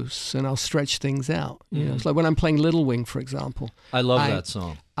really loose, and I'll stretch things out. You know, it's like when I'm playing Little Wing, for example. I love that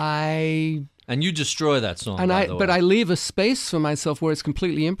song. And you destroy that song, by the way. but I leave a space for myself where it's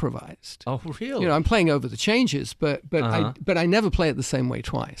completely improvised. Oh, really? You know, I'm playing over the changes, but I never play it the same way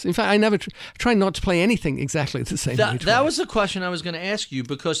twice. In fact, I never try not to play anything exactly the same way twice. That was the question I was going to ask you,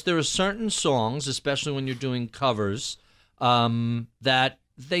 because there are certain songs, especially when you're doing covers, that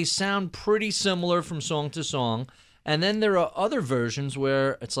they sound pretty similar from song to song, and then there are other versions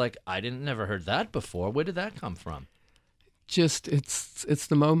where it's like, I never heard that before. Where did that come from? Just it's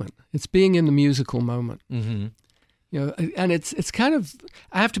the moment. It's being in the musical moment. Mm-hmm. You know, and it's kind of,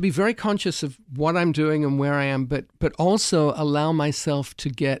 I have to be very conscious of what I'm doing and where I am, but also allow myself to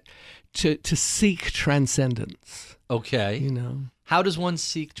get to seek transcendence. Okay. You know, how does one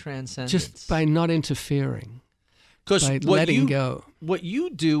seek transcendence? just by not interfering, by what letting go. What you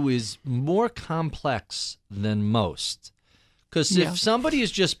do is more complex than most. Because Yeah. if somebody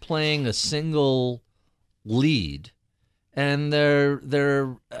is just playing a single lead, and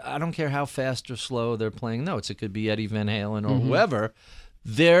they're I don't care how fast or slow they're playing notes. It could be Eddie Van Halen or whoever.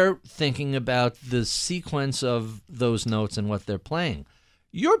 They're thinking about the sequence of those notes and what they're playing.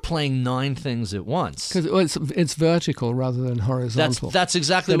 You're playing 9 things at once. Because it's vertical rather than horizontal. That's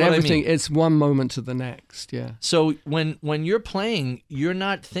exactly And what everything, I mean. it's one moment to the next. Yeah. So when you're playing, you're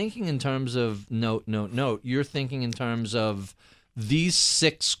not thinking in terms of note, note, note. You're thinking in terms of these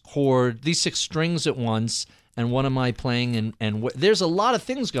 6 strings at once. And what am I playing? And there's a lot of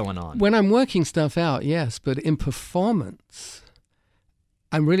things going on. When I'm working stuff out, yes, but in performance,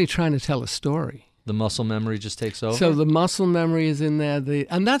 I'm really trying to tell a story. The muscle memory just takes over? So the muscle memory is in there.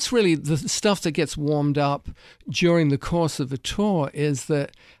 And that's really the stuff that gets warmed up during the course of a tour, is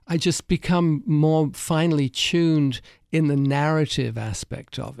that I just become more finely tuned in the narrative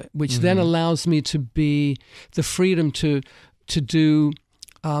aspect of it, which then allows me to be the freedom to do...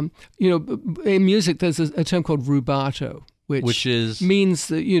 you know, in music, there's a term called rubato, which is means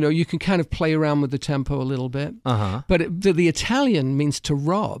that, you know, you can kind of play around with the tempo a little bit. But the Italian means to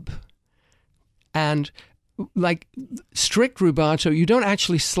rob. And like strict rubato, you don't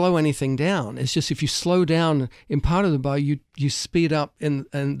actually slow anything down. It's just if you slow down in part of the bar, you speed up in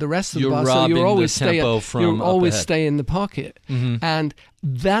the rest of the bar. So you always stay in the pocket. And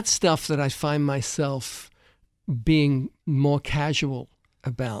that's stuff that I find myself being more casual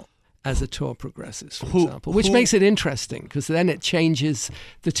about as a tour progresses, for example, which makes it interesting because then it changes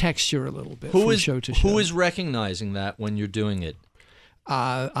the texture a little bit from show to show. Who is recognizing that when you're doing it?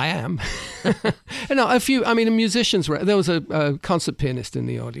 I am. No, a few. I mean, musicians. There was a concert pianist in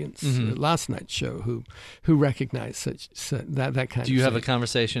the audience at last night's show who recognized that kind of thing. Do you have a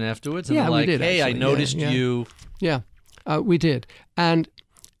conversation afterwards? And Yeah, like, we did. Hey, actually. I noticed you. Yeah, we did, and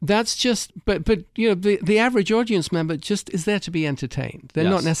that's just. But you know, the average audience member just is there to be entertained. They're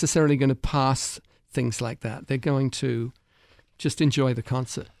not necessarily going to pass things like that. They're going to just enjoy the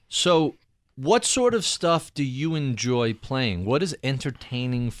concert. So, what sort of stuff do you enjoy playing? What is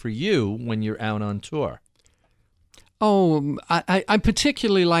entertaining for you when you're out on tour? Oh, I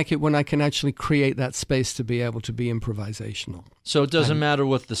particularly like it when I can actually create that space to be able to be improvisational. So it doesn't matter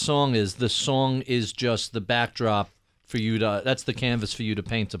what the song is. The song is just the backdrop for you to. That's the canvas for you to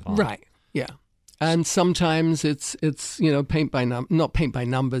paint upon. Right. Yeah. And sometimes it's paint by not paint by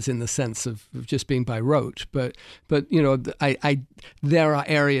numbers in the sense of just being by rote, but there are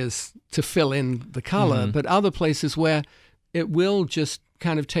areas to fill in the color, but other places where it will just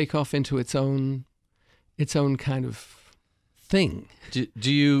kind of take off into its own kind of thing.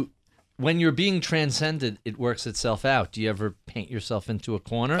 Do you, when you're being transcended, it works itself out? Do you ever paint yourself into a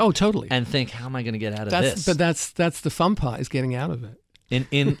corner? Oh, totally. And think, how am I going to get out of this? But that's the fun part, is getting out of it.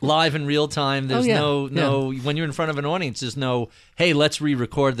 In live in real time, there's no when you're in front of an audience, there's no, hey, let's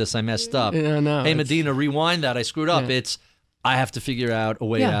re-record this, I messed up. Yeah, no, hey, Medina, rewind that, I screwed up. Yeah. It's, I have to figure out a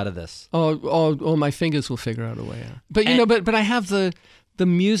way out of this. Or my fingers will figure out a way out. But but I have the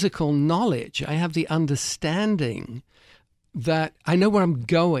musical knowledge. I have the understanding that I know where I'm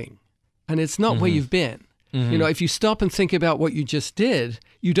going, and it's not where you've been. If you stop and think about what you just did,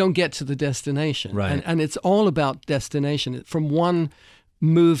 you don't get to the destination. Right. And it's all about destination. From one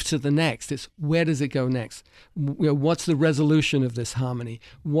move to the next, it's where does it go next? What's the resolution of this harmony?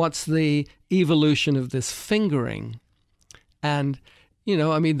 What's the evolution of this fingering? And,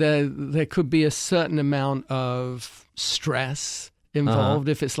 there could be a certain amount of stress involved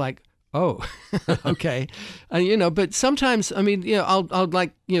if it's like, oh, okay. And, but sometimes, I'll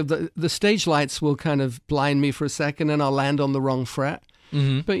like, the stage lights will kind of blind me for a second and I'll land on the wrong fret.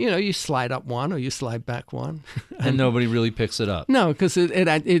 But, you slide up one or you slide back one. and nobody really picks it up. No, because it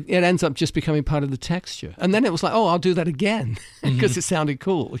ends up just becoming part of the texture. And then it was like, oh, I'll do that again because it sounded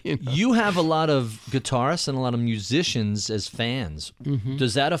cool. You have a lot of guitarists and a lot of musicians as fans.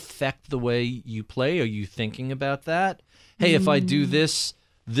 Does that affect the way you play? Are you thinking about that? Hey, if I do this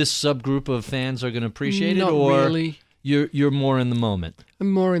subgroup of fans are going to appreciate it? Or really. You're more in the moment?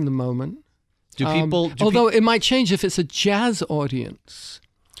 I'm more in the moment. Although it might change if it's a jazz audience.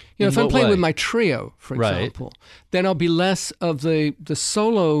 If I'm playing with my trio, for example, then I'll be less of the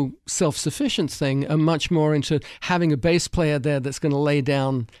solo self-sufficient thing and much more into having a bass player there that's going to lay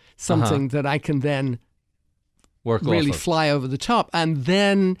down something that I can then really fly over the top. And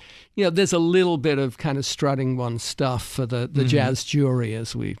then, there's a little bit of kind of strutting one stuff for the jazz jury,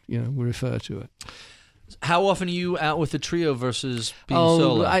 as we refer to it. How often are you out with a trio versus being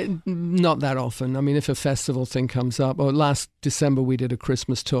solo? Not that often. I mean, if a festival thing comes up, or last December we did a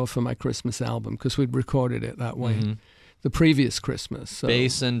Christmas tour for my Christmas album because we'd recorded it that way the previous Christmas. So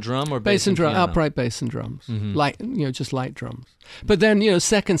bass and drum, or bass and drum, piano? upright bass and drums, light, just light drums. But then,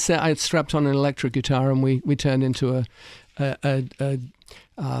 second set, I strapped on an electric guitar and we turned into a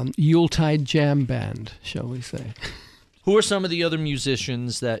Yuletide jam band, shall we say? Who are some of the other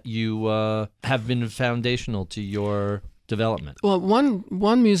musicians that you have been foundational to your development? Well,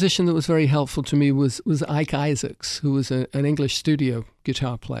 one musician that was very helpful to me was Ike Isaacs, who was an English studio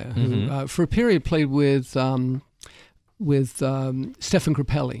guitar player who, for a period, played with Stefan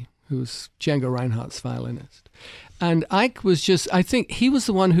Grappelli, who's Django Reinhardt's violinist. And Ike was I think he was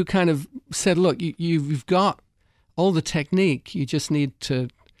the one who kind of said, look, you've got all the technique, you just need to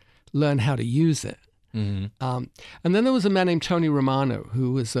learn how to use it. And then there was a man named Tony Romano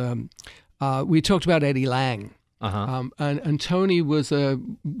who was, we talked about Eddie Lang. And Tony was a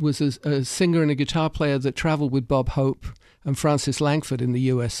singer and a guitar player that traveled with Bob Hope and Francis Langford in the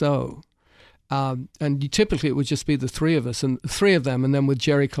USO. And typically it would just be the three of them, and then with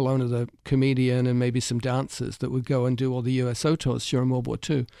Jerry Colonna, the comedian, and maybe some dancers that would go and do all the USO tours during World War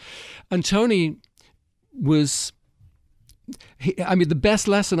II. And Tony was, the best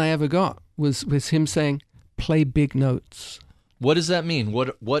lesson I ever got was him saying, play big notes. What does that mean?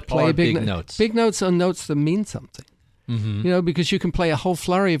 What are big notes? Big notes are notes that mean something. Because you can play a whole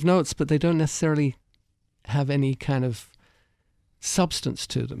flurry of notes, but they don't necessarily have any kind of substance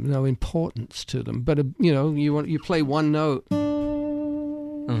to them, no importance to them. But you play one note,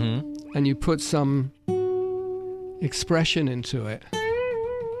 and you put some expression into it,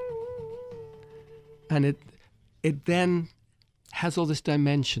 and it then has all this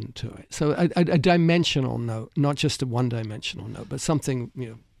dimension to it. So a dimensional note, not just a one-dimensional note, but something,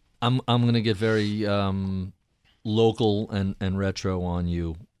 I'm going to get very local and retro on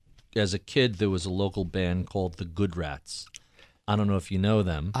you. As a kid, there was a local band called the Good Rats. I don't know if you know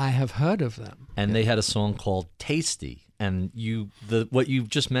them. I have heard of them. And they had a song called Tasty. And what you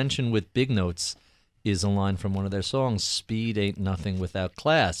just mentioned with big notes is a line from one of their songs, speed ain't nothing without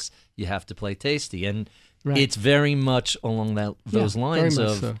class. You have to play tasty. And it's very much along those lines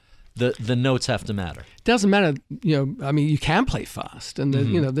of the notes have to matter. Doesn't matter, I mean, you can play fast, and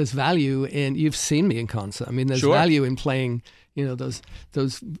there's value in. You've seen me in concert. I mean, there's Sure. value in playing, those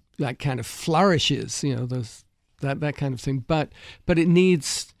that kind of flourishes, those that kind of thing. But it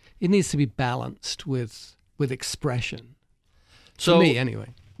needs to be balanced with expression. So, For me, anyway.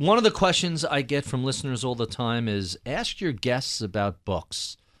 One of the questions I get from listeners all the time is ask your guests about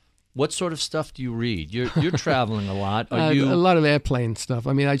books. What sort of stuff do you read? You're traveling a lot. A lot of airplane stuff.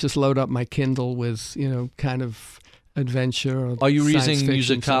 I mean, I just load up my Kindle with kind of adventure. Or Are you science reading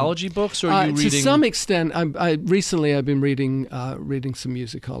fiction musicology books, or are you to reading? some extent, recently I've been reading some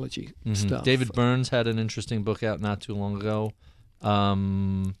musicology stuff. David Burns had an interesting book out not too long ago,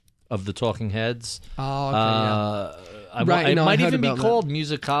 of the Talking Heads. Oh, okay, It I might heard even be about that. called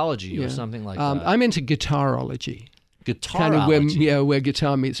musicology or something like that. I'm into guitarology. Guitarology. Kind of where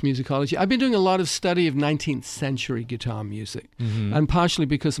guitar meets musicology. I've been doing a lot of study of 19th century guitar music, and partially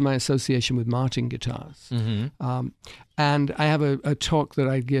because of my association with Martin guitars. And I have a talk that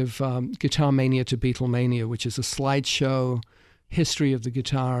I give, Guitar Mania to Beatlemania, which is a slideshow history of the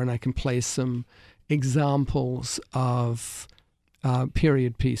guitar, and I can play some examples of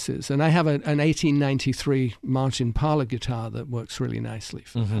period pieces. And I have an 1893 Martin Parlor guitar that works really nicely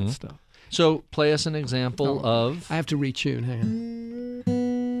for that stuff. So play us an example of... I have to retune, hang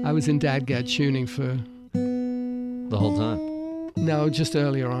on. I was in DADGAD tuning for... The whole time? No, just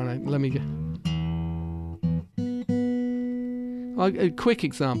earlier on. Let me get... A quick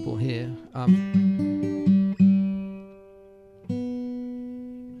example here.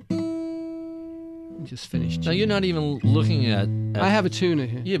 Just finished. Now, you're not even looking at... I have a tuner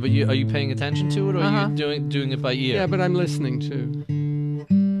here. Yeah, but are you paying attention to it, or are you doing it by ear? Yeah, but I'm listening too.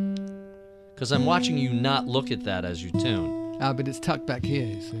 Because I'm watching you not look at that as you tune. But it's tucked back here,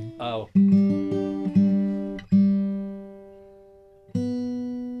 you see. Oh.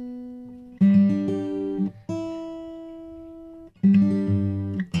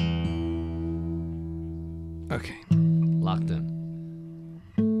 Okay. Locked in.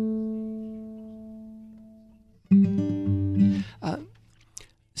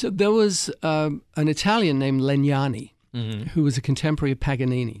 So there was an Italian named Legnani, who was a contemporary of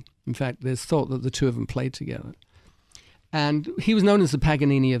Paganini. In fact, there's thought that the two of them played together. And he was known as the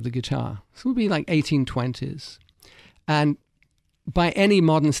Paganini of the guitar. So it would be like 1820s. And by any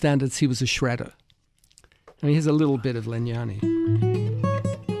modern standards, he was a shredder. I mean, here's a little bit of Legnani.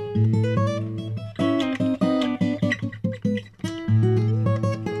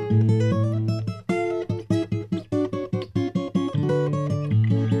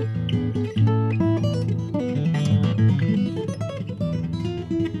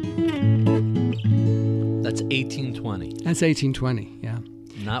 That's 1820. That's 1820, yeah.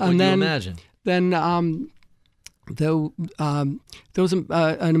 Not what you imagine. Then there was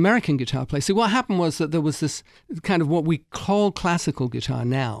an American guitar player. See, what happened was that there was this kind of what we call classical guitar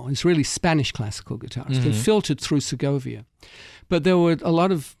now. It's really Spanish classical guitar. It's been filtered through Segovia. But there were a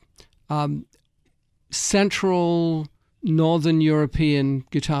lot of Central, Northern European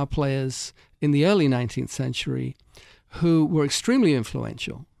guitar players in the early 19th century who were extremely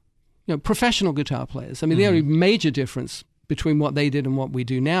influential. Professional guitar players. I mean, the only major difference between what they did and what we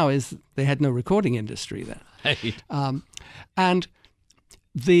do now is they had no recording industry then. Right. And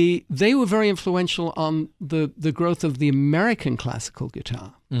they were very influential on the growth of the American classical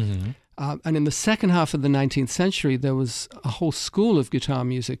guitar. And in the second half of the 19th century, there was a whole school of guitar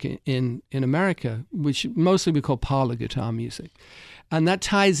music in America, which mostly we call parlor guitar music. And that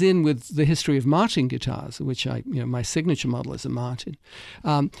ties in with the history of Martin guitars, which my signature model is a Martin.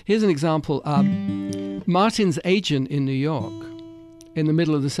 Here's an example. Martin's agent in New York in the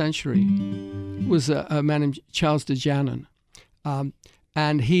middle of the century was a man named Charles de Janin.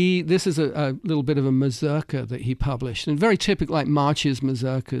 And this is a little bit of a mazurka that he published, and very typical, like marches,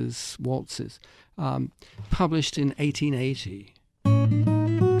 mazurkas, waltzes, published in 1880.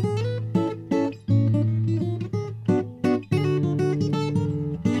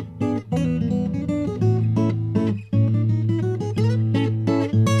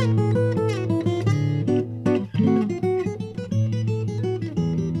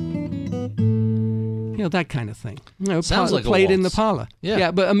 That kind of thing. Sounds like played a in the waltz. parlor.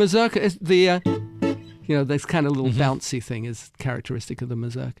 Yeah, but a mazurka is this kind of little bouncy thing is characteristic of the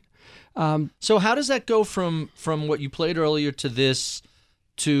mazurka. So how does that go from what you played earlier to this,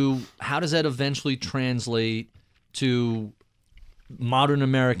 to how does that eventually translate to modern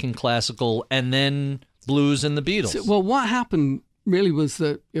American classical and then blues and the Beatles? So, well, what happened really was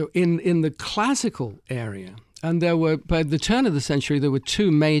that in the classical area, and by the turn of the century, there were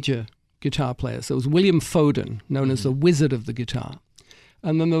two major guitar players. There was William Foden, known as the Wizard of the Guitar,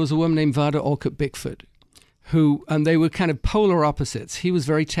 And then there was a woman named Vada Orcutt Bickford, and they were kind of polar opposites. He was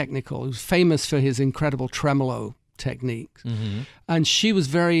very technical. He was famous for his incredible tremolo techniques. And she was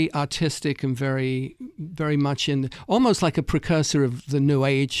very artistic and very, very much almost like a precursor of the New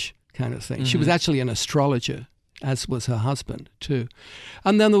Age kind of thing. She was actually an astrologer, as was her husband, too.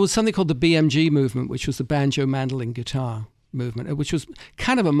 And then there was something called the BMG movement, which was the banjo, mandolin, guitar movement, which was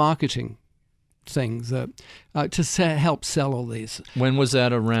kind of a marketing thing to help sell all these. When was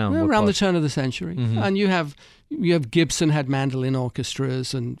that around? Around the turn of the century. And you have Gibson had mandolin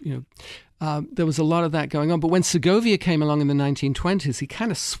orchestras, and there was a lot of that going on. But when Segovia came along in the 1920s, he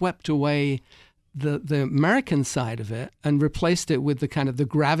kind of swept away the American side of it and replaced it with the kind of the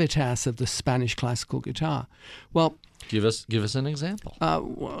gravitas of the Spanish classical guitar. Well, give us an example.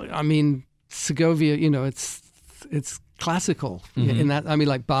 Well, I mean, Segovia, it's classical in that. I mean,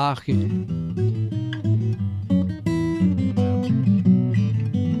 like Bach. It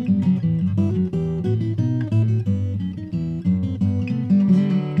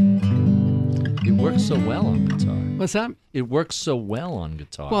works so well on guitar. What's that? It works so well on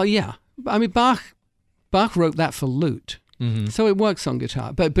guitar. Well, yeah. I mean, Bach wrote that for lute, so it works on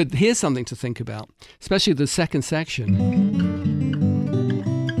guitar. But here's something to think about, especially the second section.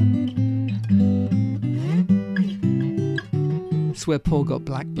 It's where Paul got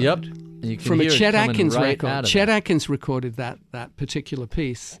Blackbird. Yep. You can From a hear it Chet coming Atkins right record. out of Chet that. Atkins recorded that particular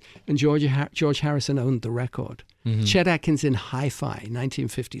piece, and George Harrison owned the record. Chet Atkins in Hi-Fi,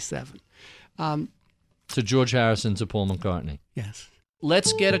 1957. So George Harrison to Paul McCartney. Yes.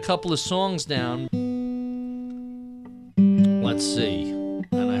 Let's get a couple of songs down. Let's see.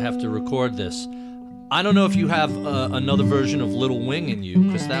 And I have to record this. I don't know if you have another version of Little Wing in you,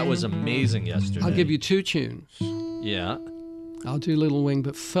 because that was amazing yesterday. I'll give you 2 tunes. Yeah. I'll do Little Wing,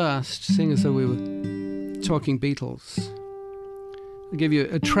 but first, seeing as though we were talking Beatles, I'll give you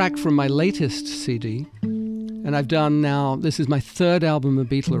a track from my latest CD. And I've done now, this is my 3rd album of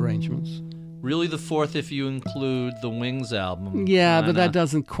Beatle arrangements. Really the 4th if you include the Wings album. Yeah, but that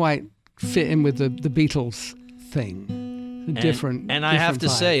doesn't quite fit in with the Beatles thing. And I have to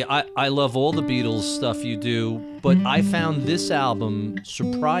say, I love all the Beatles stuff you do, but I found this album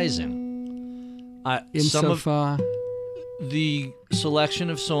surprising. Insofar, the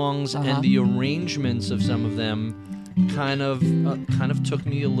selection of songs and the arrangements of some of them kind of took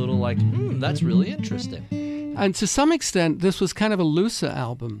me a little like, that's really interesting. And to some extent, this was kind of a looser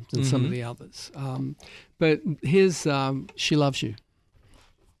album than some of the others. But here's She Loves You.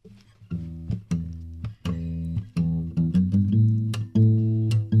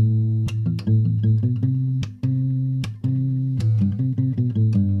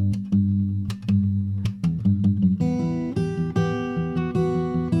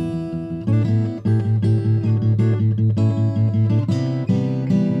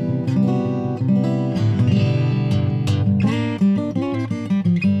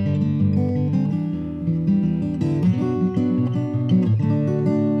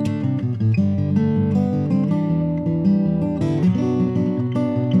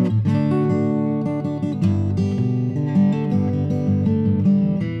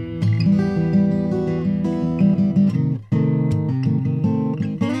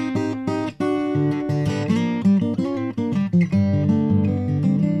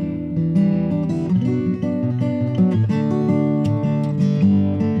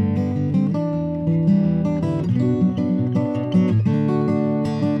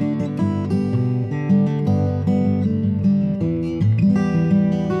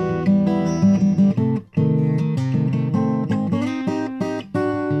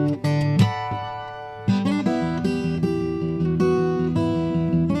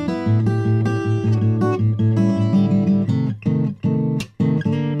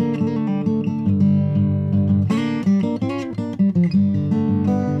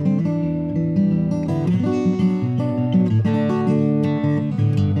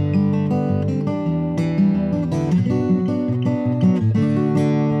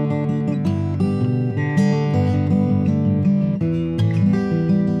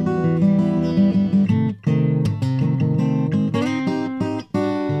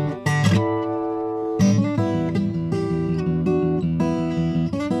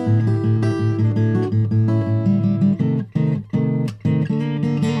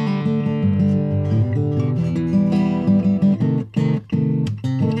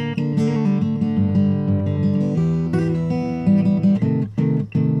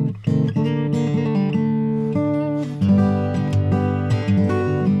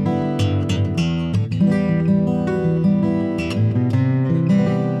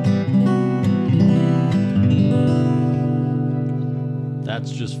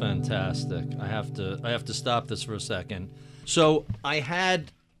 That's just fantastic. I have to stop this for a second. So I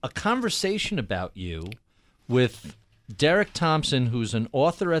had a conversation about you with Derek Thompson, who's an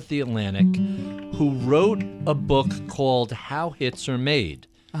author at The Atlantic, who wrote a book called How Hits Are Made.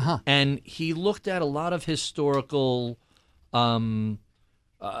 And he looked at a lot of historical trends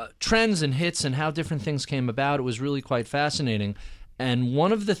and hits and how different things came about. It was really quite fascinating. And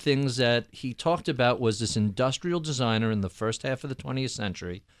one of the things that he talked about was this industrial designer in the first half of the 20th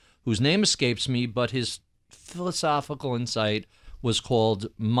century, whose name escapes me, but his philosophical insight was called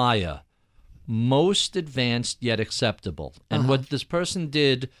Maya, most advanced yet acceptable. And what this person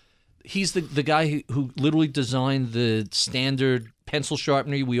did, he's the guy who literally designed the standard pencil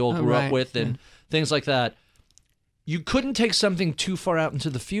sharpener we all grew up with and things like that. You couldn't take something too far out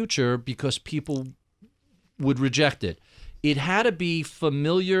into the future because people would reject it. It had to be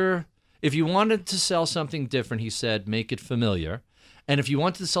familiar. If you wanted to sell something different, he said, make it familiar. And if you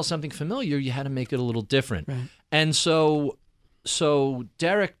wanted to sell something familiar, you had to make it a little different. Right. And so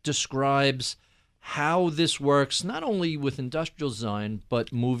Derek describes how this works, not only with industrial design,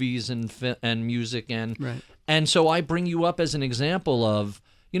 but movies and music. And so I bring you up as an example of,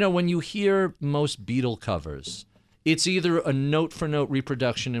 when you hear most Beatle covers, it's either a note-for-note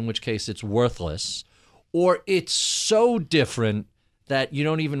reproduction, in which case it's worthless, or it's so different that you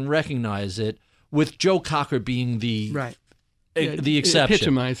don't even recognize it, with Joe Cocker being the exception.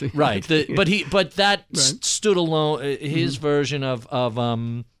 Epitomizing. Right. But that stood alone. His version of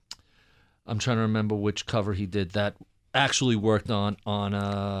I'm trying to remember which cover he did that actually worked on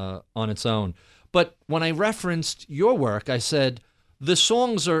its own. But when I referenced your work, I said the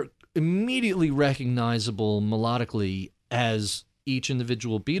songs are immediately recognizable melodically as each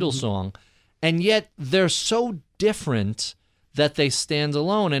individual Beatles song, and yet they're so different that they stand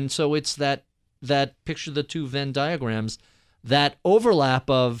alone. And so it's that picture the two Venn diagrams, that overlap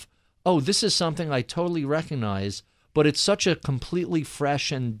of, oh, this is something I totally recognize, but it's such a completely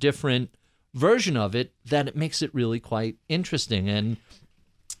fresh and different version of it that it makes it really quite interesting. And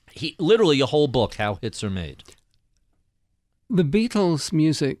he literally a whole book, How Hits Are Made. The Beatles'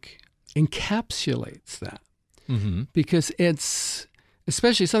 music encapsulates that because it's,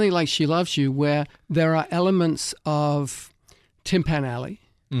 especially something like She Loves You, where there are elements of Tin Pan Alley,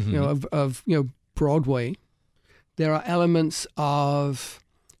 of Broadway. There are elements of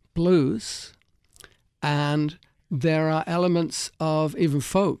blues, and there are elements of even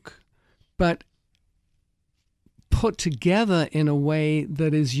folk, but put together in a way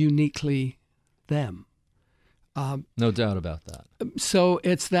that is uniquely them. No doubt about that. So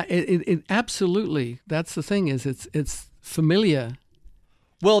it's that it absolutely, that's the thing, is it's familiar.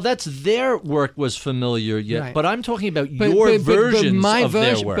 Well, that's their work was familiar, yet, but I'm talking about your versions of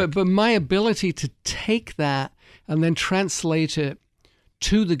their work. But my ability to take that and then translate it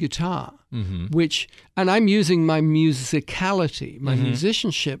to the guitar, and I'm using my musicality, my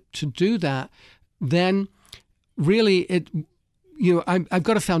musicianship to do that, then really I've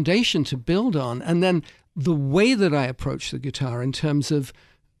got a foundation to build on. And then the way that I approach the guitar in terms of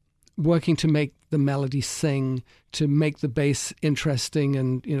working to make the melody sing, to make the bass interesting,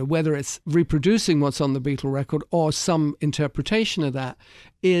 and whether it's reproducing what's on the Beatle record or some interpretation of that,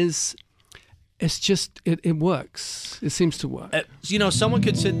 it's just it works. It seems to work. Someone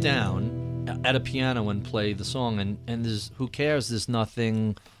could sit down at a piano and play the song, and there's, who cares? There's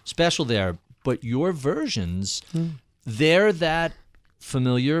nothing special there. But your versions, they're that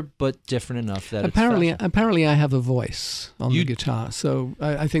familiar but different enough that apparently I have a voice on the guitar, so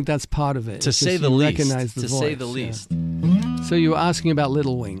I think that's part of it. To say the least. Recognize the voice. Say the least. So you were asking about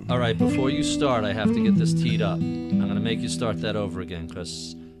Little Wing. All right, before you start, I have to get this teed up. I'm going to make you start that over again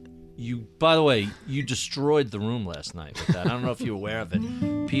because by the way, you destroyed the room last night with that. I don't know if you're aware of it.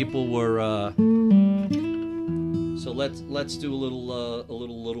 People were. So let's do a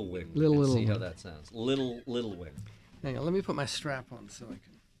little wing. Little see how that sounds. Little wing. Hang on, let me put my strap on so I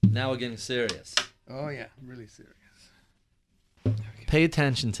can. Now we're getting serious. Oh yeah, really serious. Okay. Pay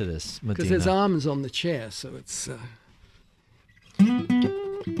attention to this, Medina. Because his arm is on the chair, so it's.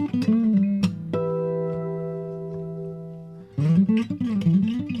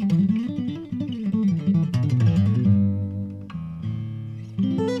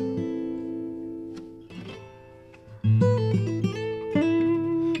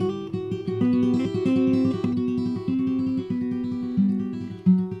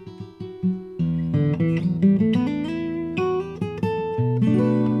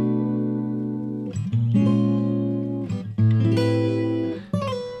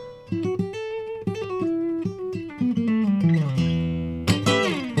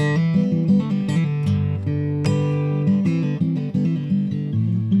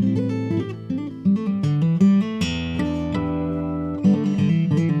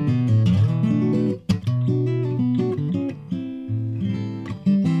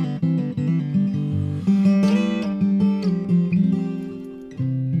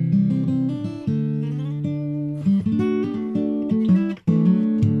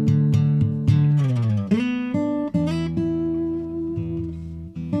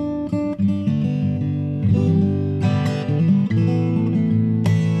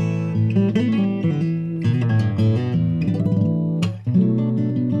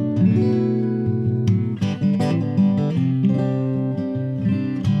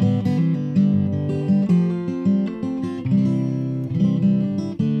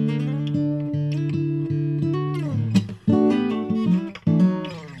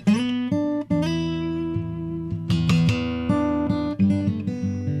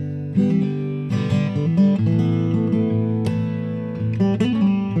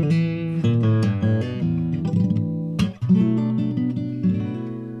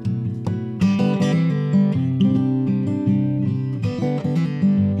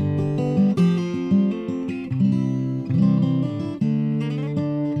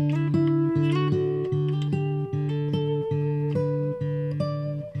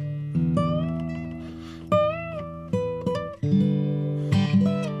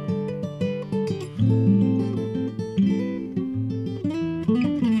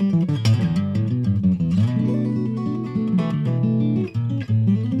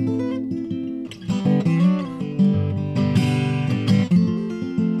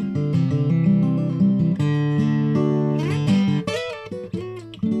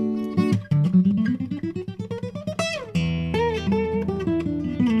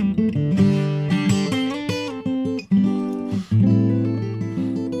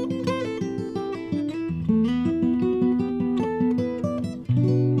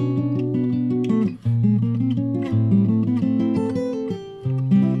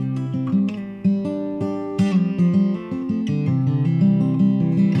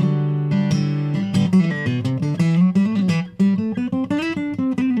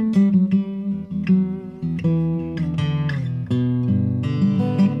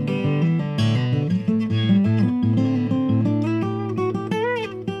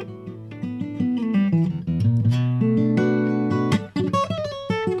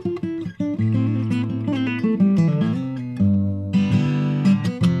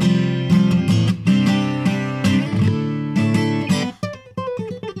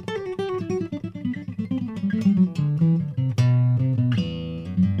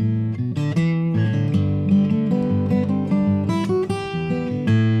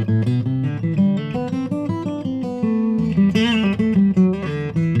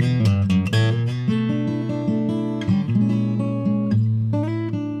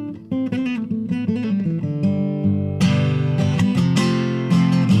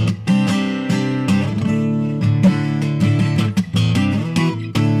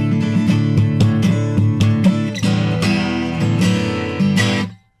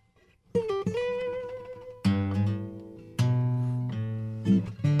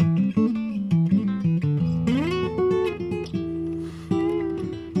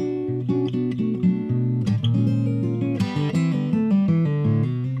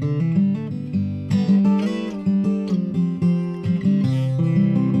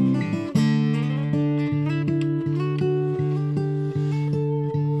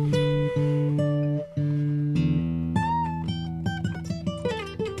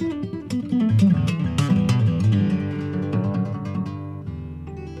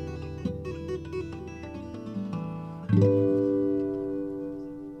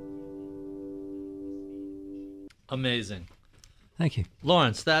 Amazing. Thank you.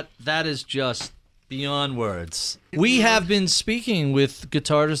 Lawrence, that is just beyond words. We have been speaking with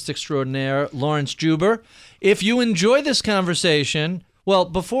guitarist extraordinaire Lawrence Juber. If you enjoy this conversation, well,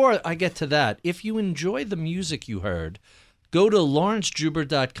 before I get to that, if you enjoy the music you heard, go to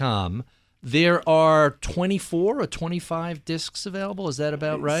lawrencejuber.com. There are 24 or 25 discs available. Is that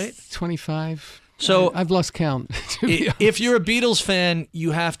about right? 25. So I've lost count. If you're a Beatles fan,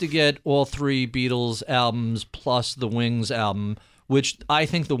 you have to get all 3 Beatles albums plus the Wings album, which I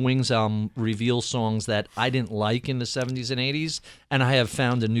think the Wings album reveals songs that I didn't like in the 70s and 80s, and I have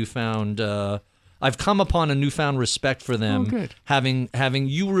found a newfound I've come upon a newfound respect for them, good. having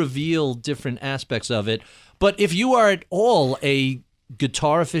you reveal different aspects of it. But if you are at all a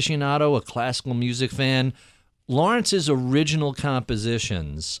guitar aficionado, a classical music fan, Lawrence's original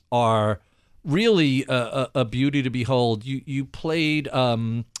compositions are really a beauty to behold. You played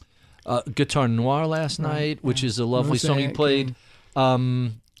Guitar Noir last night, which is a lovely song. You played,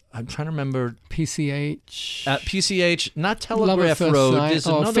 I'm trying to remember. PCH. PCH, not Telegraph Road. There's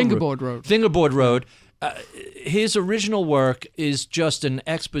another Fingerboard Road. Fingerboard Road. His original work is just an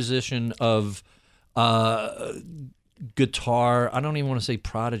exposition of guitar. I don't even want to say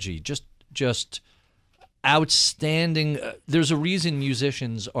prodigy. Just outstanding. There's a reason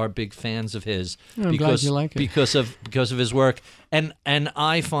musicians are big fans of his. I'm glad you like it. because of his work, and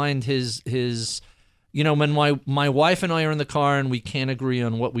I find his when my wife and I are in the car and we can't agree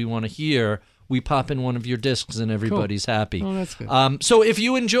on what we want to hear, we pop in one of your discs and everybody's happy. Oh, that's good. So if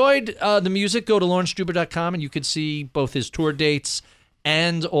you enjoyed the music, go to lawrencejuber.com and you can see both his tour dates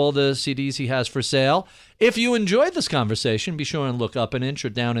and all the CDs he has for sale. If you enjoyed this conversation, be sure and look up an inch or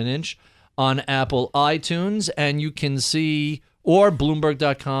down an inch on Apple iTunes, and you can see, or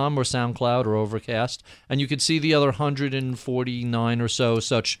Bloomberg.com or SoundCloud or Overcast, and you can see the other 149 or so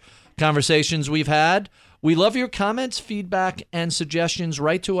such conversations we've had. We love your comments, feedback, and suggestions.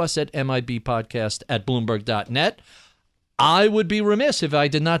 Write to us at mibpodcast@bloomberg.net. I would be remiss if I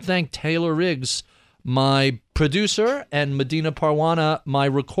did not thank Taylor Riggs, my producer, and Medina Parwana, my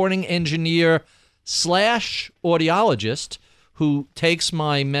recording engineer / audiologist, who takes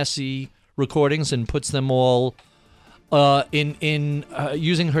my messy recordings and puts them all in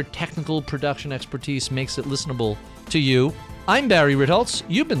using her technical production expertise, makes it listenable to you. I'm Barry Ritholtz.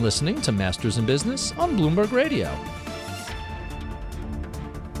 You've been listening to Masters in Business on Bloomberg Radio.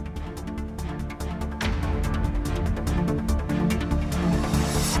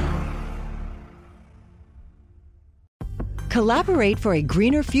 Collaborate for a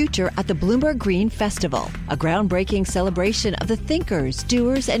greener future at the Bloomberg Green Festival, a groundbreaking celebration of the thinkers,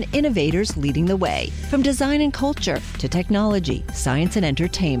 doers, and innovators leading the way. From design and culture to technology, science, and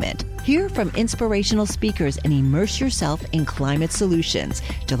entertainment. Hear from inspirational speakers and immerse yourself in climate solutions.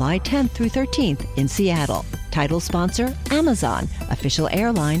 July 10th through 13th in Seattle. Title sponsor, Amazon. Official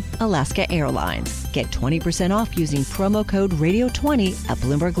airline, Alaska Airlines. Get 20% off using promo code RADIO20 at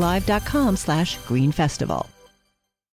BloombergLive.com/Green Festival.